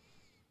there.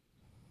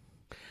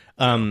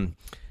 I'm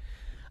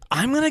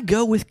gonna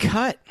go with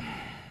cut.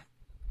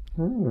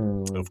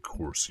 Of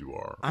course you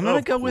are. I'm gonna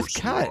Of go with course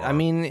you cut. are. I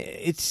mean,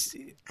 it's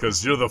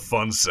Because you're the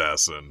fun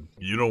assassin.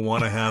 You don't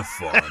want to have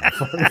fun.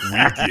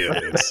 We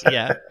get it.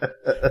 yeah.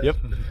 Yep.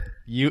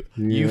 You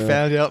Yeah.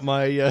 found out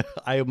my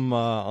I'm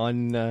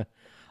on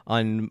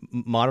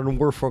Modern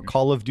Warfare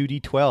Call of Duty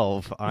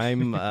 12.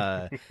 I'm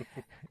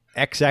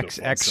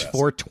XXX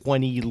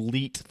 420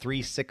 Elite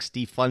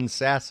 360 Fun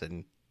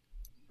Assassin.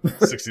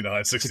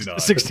 69.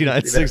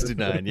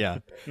 6969, yeah.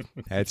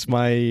 That's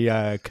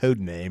my code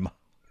name.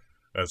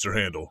 That's your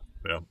handle.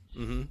 Yeah.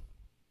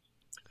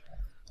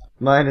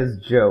 Mine is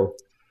Joe.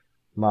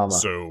 Mama.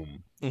 So,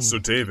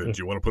 David,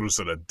 do you want to put us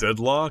at a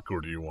deadlock,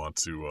 or do you want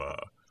to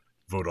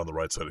vote on the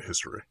right side of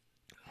history?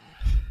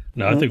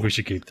 No, I think we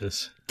should keep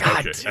this.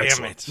 God Okay, damn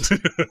excellent.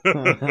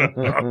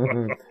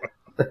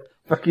 it.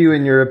 Fuck you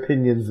and your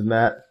opinions,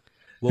 Matt.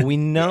 Well, we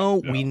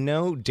know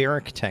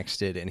Derek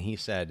texted and he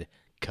said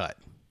cut.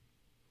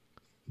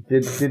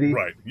 Did he?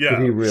 Right. Yeah. Did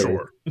he really?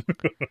 Sure.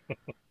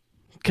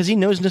 Because he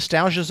knows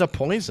nostalgia's a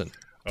poison.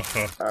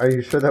 Are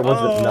you sure that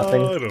wasn't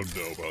nothing? I don't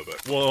know about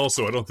that. Well,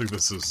 also, I don't think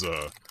this is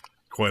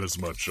quite as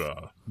much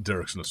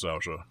Derek's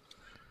nostalgia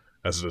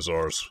as it is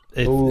ours.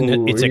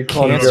 Ooh, It's are a you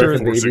calling cancer.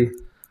 Derek a baby?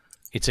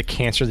 It's a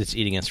cancer that's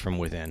eating us from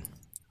within.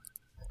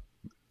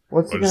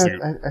 Once I just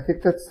again, I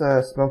think that's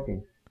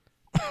smoking.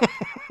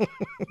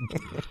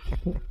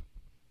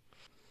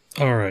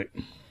 All right.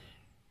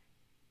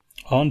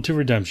 On to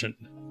redemption.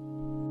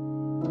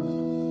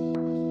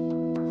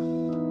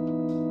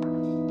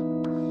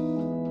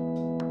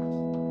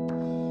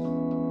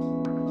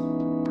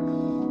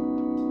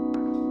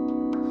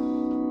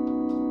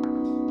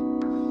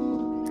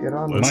 Get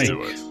on Let's Mike.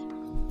 do it.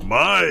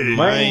 Mike.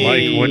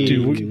 Mike,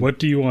 what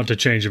do you want to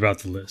change about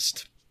the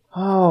list?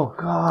 Oh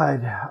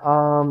God,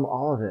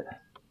 all of it.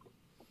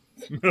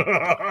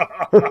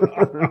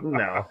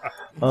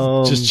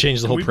 No. Just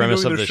change the whole We've been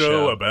premise doing of the the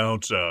show show.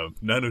 about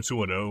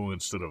 90210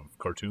 instead of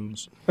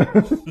cartoons.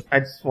 I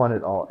just want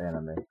it all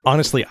anime.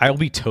 Honestly, I'll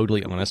be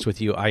totally honest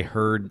with you. I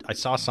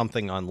saw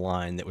something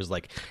online that was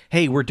like,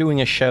 "Hey, we're doing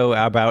a show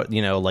about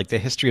like the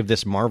history of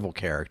this Marvel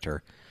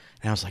character,"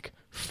 and I was like,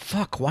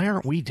 "Fuck, why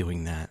aren't we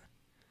doing that?"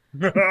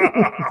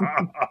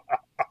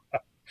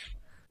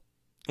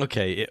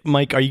 Okay,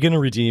 Mike, are you going to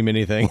redeem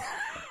anything?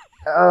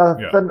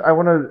 Yeah. I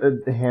want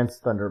to enhance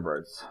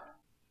Thunderbirds.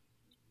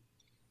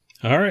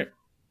 All right.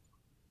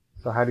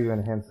 So how do you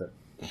enhance it?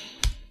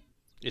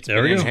 It's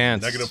There we go.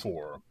 enhanced.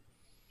 -4.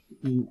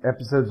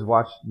 Episodes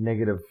watched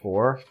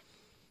 -4.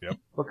 Yep.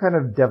 What kind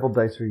of devil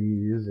dice are you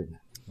using?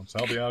 That's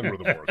how the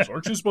algorithm works.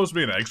 Aren't you supposed to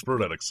be an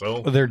expert at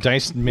Excel? They're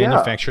dice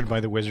manufactured by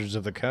the Wizards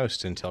of the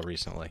Coast until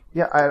recently.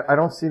 Yeah, I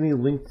don't see any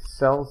linked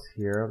cells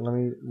here. Let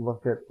me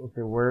look at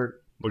where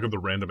Look at the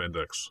random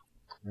index.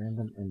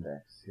 random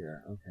index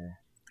here. Okay.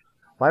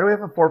 Why do we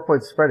have a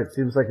 4-point spread? It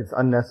seems like it's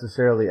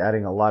unnecessarily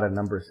adding a lot of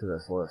numbers to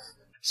this list.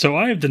 So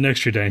I have the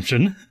next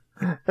redemption.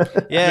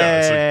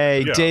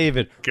 Yay, yeah.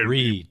 David! Okay,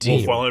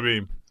 Redeem. Well, I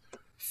mean,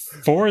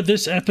 For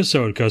this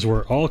episode, because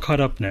we're all caught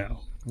up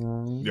now.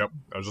 yep.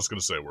 I was just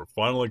gonna say we're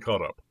finally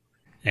caught up.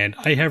 And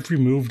I have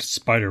removed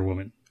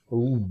Spider-Woman.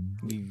 Ooh.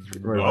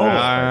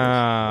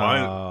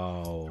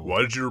 Wow.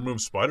 Why did you remove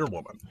Spider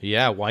Woman?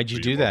 Yeah, why'd you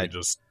do that,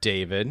 Just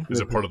David?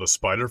 is it part of the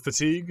spider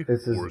fatigue?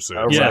 This is or is it,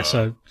 a Yes,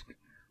 wrap.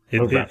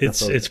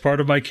 it's part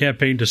of my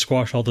campaign to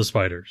squash all the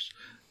spiders.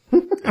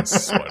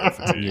 it's spider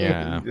fatigue?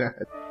 Yeah.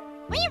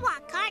 We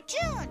want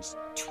cartoons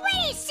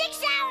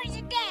 26 hours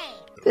a day.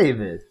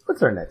 David,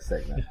 what's our next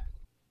segment?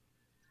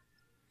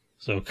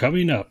 So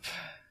coming up,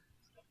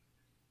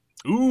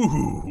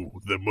 Ooh,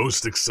 the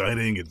most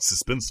exciting and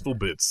suspenseful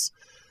bits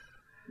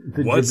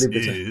What Ghibli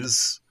picture.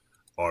 is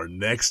our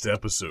next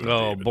episode?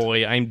 Oh David?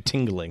 boy, I'm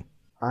tingling.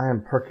 I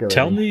am percolating.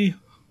 Tell me,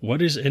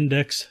 what is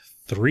Index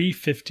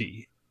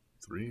 350?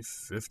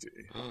 350.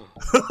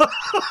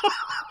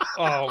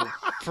 Oh,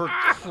 for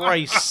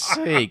Christ's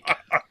sake!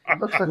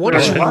 Looks like What we're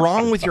is in luck.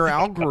 wrong with your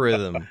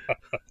algorithm?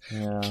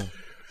 Yeah.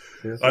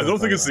 Seriously, I don't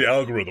what's think on it's that? the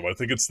algorithm. I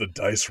think it's the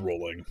dice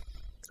rolling.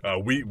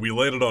 We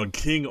landed on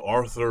King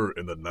Arthur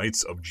and the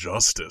Knights of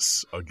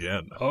Justice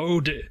again.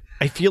 Oh,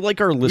 I feel like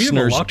our we have a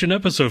listeners. locked-in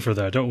episode for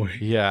that, don't we?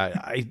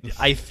 Yeah,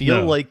 I feel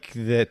No. like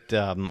that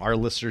our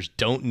listeners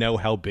don't know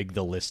how big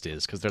the list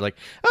is because they're like,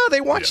 oh, they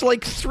watch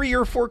like 3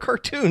 or 4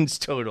 cartoons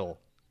total.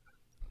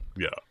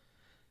 Yeah.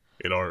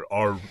 And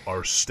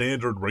our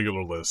standard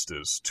regular list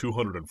is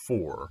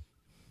 204,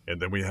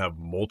 and then we have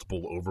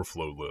multiple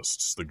overflow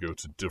lists that go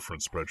to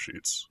different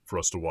spreadsheets for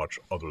us to watch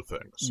other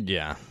things.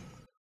 Yeah.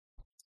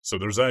 So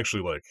there's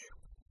actually like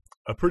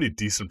a pretty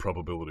decent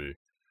probability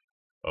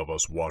of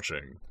us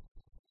watching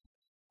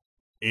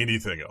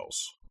anything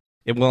else.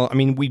 Well, I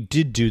mean, we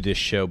did do this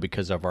show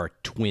because of our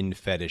twin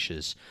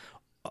fetishes,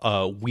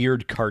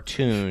 weird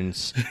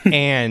cartoons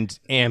and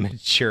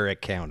amateur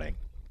accounting.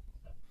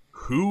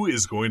 Who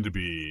is going to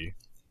be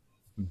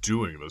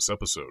doing this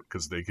episode?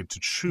 Because they get to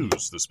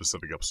choose the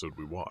specific episode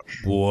we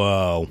watch.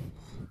 Whoa.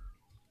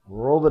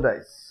 Roll the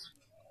dice.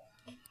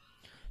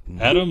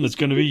 Adam, it's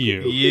going to be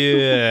you.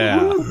 Yeah.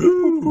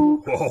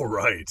 All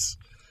right.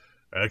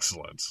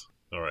 Excellent.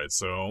 All right,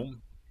 so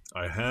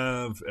I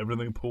have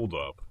everything pulled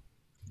up.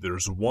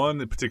 There's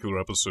one particular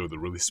episode that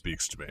really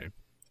speaks to me,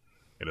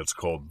 and it's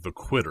called The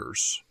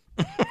Quitters.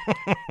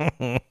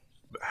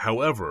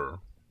 However,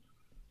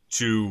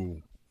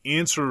 to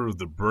answer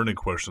the burning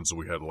questions that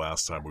we had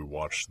last time we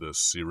watched this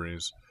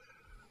series,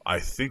 I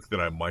think that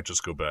I might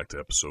just go back to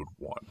episode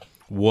 1.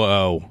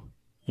 Whoa.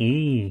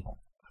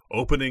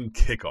 Opening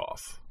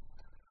kickoff.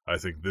 I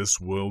think this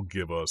will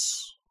give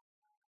us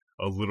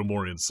a little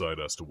more insight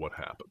as to what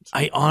happened.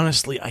 I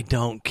honestly, I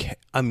don't care.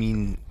 I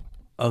mean,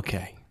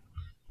 okay.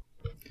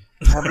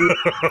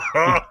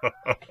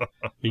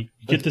 You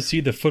get to see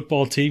the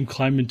football team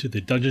climb into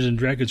the Dungeons and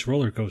Dragons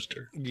roller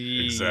coaster.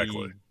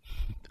 Exactly.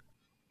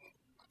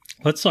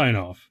 Let's sign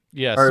off.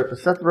 Yes. Are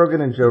Seth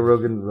Rogen and Joe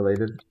Rogan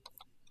related?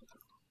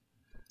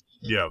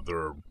 Yeah,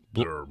 they're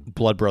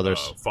Blood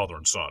brothers. father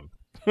and son.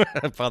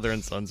 Father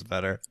and son's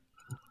better.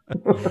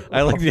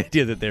 I like the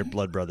idea that they're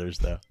blood brothers,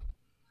 though.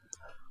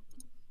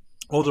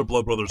 Oh, they're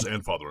blood brothers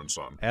and father and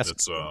son.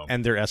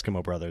 And they're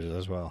Eskimo brothers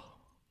as well.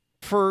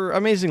 For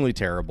Amazingly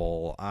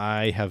Terrible,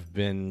 I have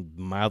been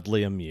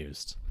mildly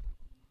amused.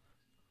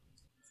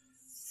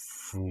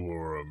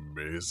 For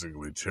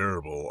Amazingly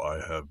Terrible, I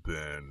have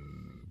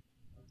been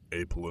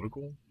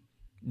apolitical.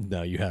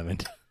 No, you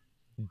haven't.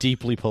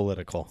 Deeply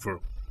political.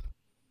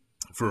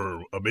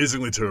 For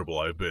Amazingly Terrible,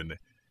 I've been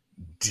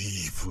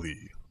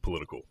deeply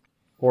political.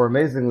 Or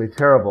amazingly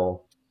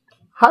terrible.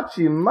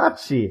 Hachi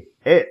Machi,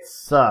 it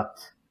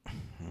sucked.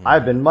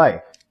 I've been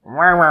Mike.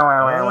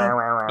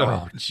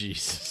 Oh,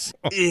 Jesus.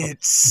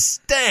 It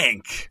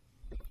stank.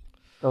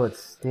 Oh, it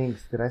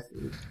stinks. Did I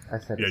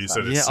said Yeah, it you sucks.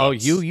 said it Yeah, sucks. oh,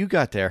 you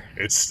got there.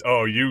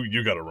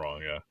 You got it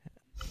wrong, yeah.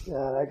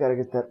 God, I gotta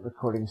get that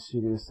recording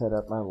studio set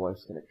up. My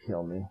wife's gonna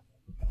kill me.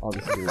 I'll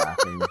just be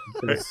laughing.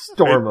 She's gonna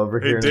storm over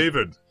Hey, here.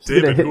 David.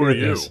 She's gonna David, hit who me are with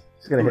you? this.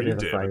 She's gonna Who hit me are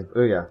with you, a frying. David?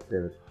 Oh yeah,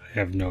 David. I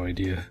have no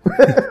idea.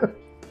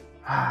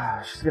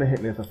 She's gonna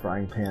hit me with a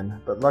frying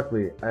pan. But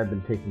luckily, I've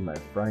been taking my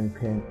frying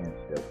pan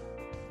antidote.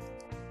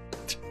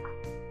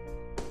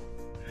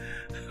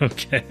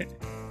 Okay.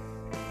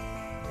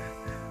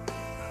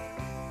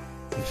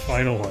 The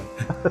final one.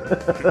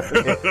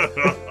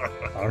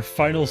 Our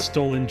final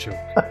stolen joke.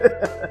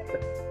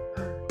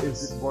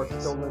 Is it more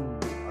stolen?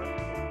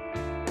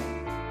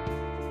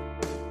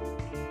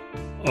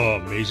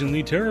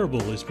 Amazingly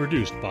Terrible is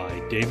produced by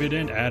David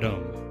and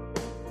Adam.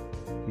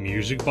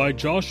 Music by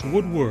Josh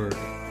Woodward.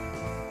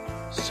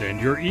 Send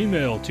your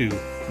email to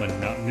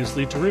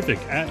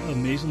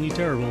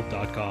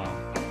monotonouslyterrific@amazinglyterrible.com.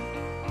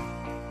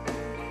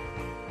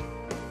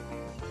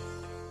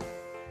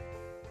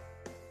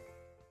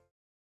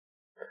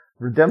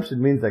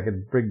 Redemption means I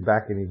can bring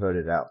back any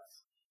voted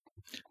outs.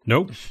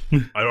 Nope.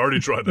 I already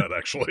tried that,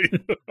 actually.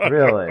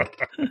 Really?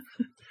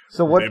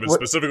 So what? David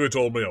specifically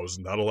told me I was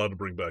not allowed to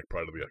bring back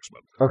Pride of the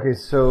X-Men. Okay,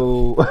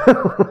 so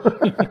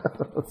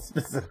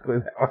specifically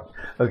that one.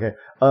 Okay,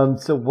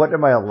 so what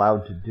am I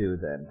allowed to do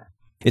then?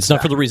 It's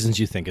not for the reasons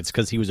you think. It's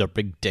because he was a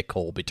big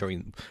dickhole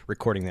between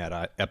recording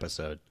that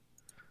episode.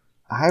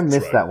 I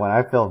missed right. that one.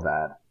 I feel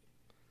bad.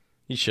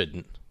 You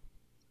shouldn't.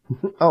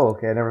 Oh,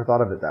 okay. I never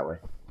thought of it that way.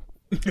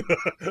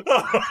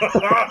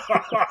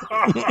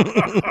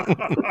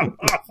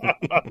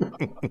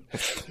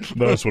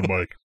 Nice one,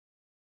 Mike.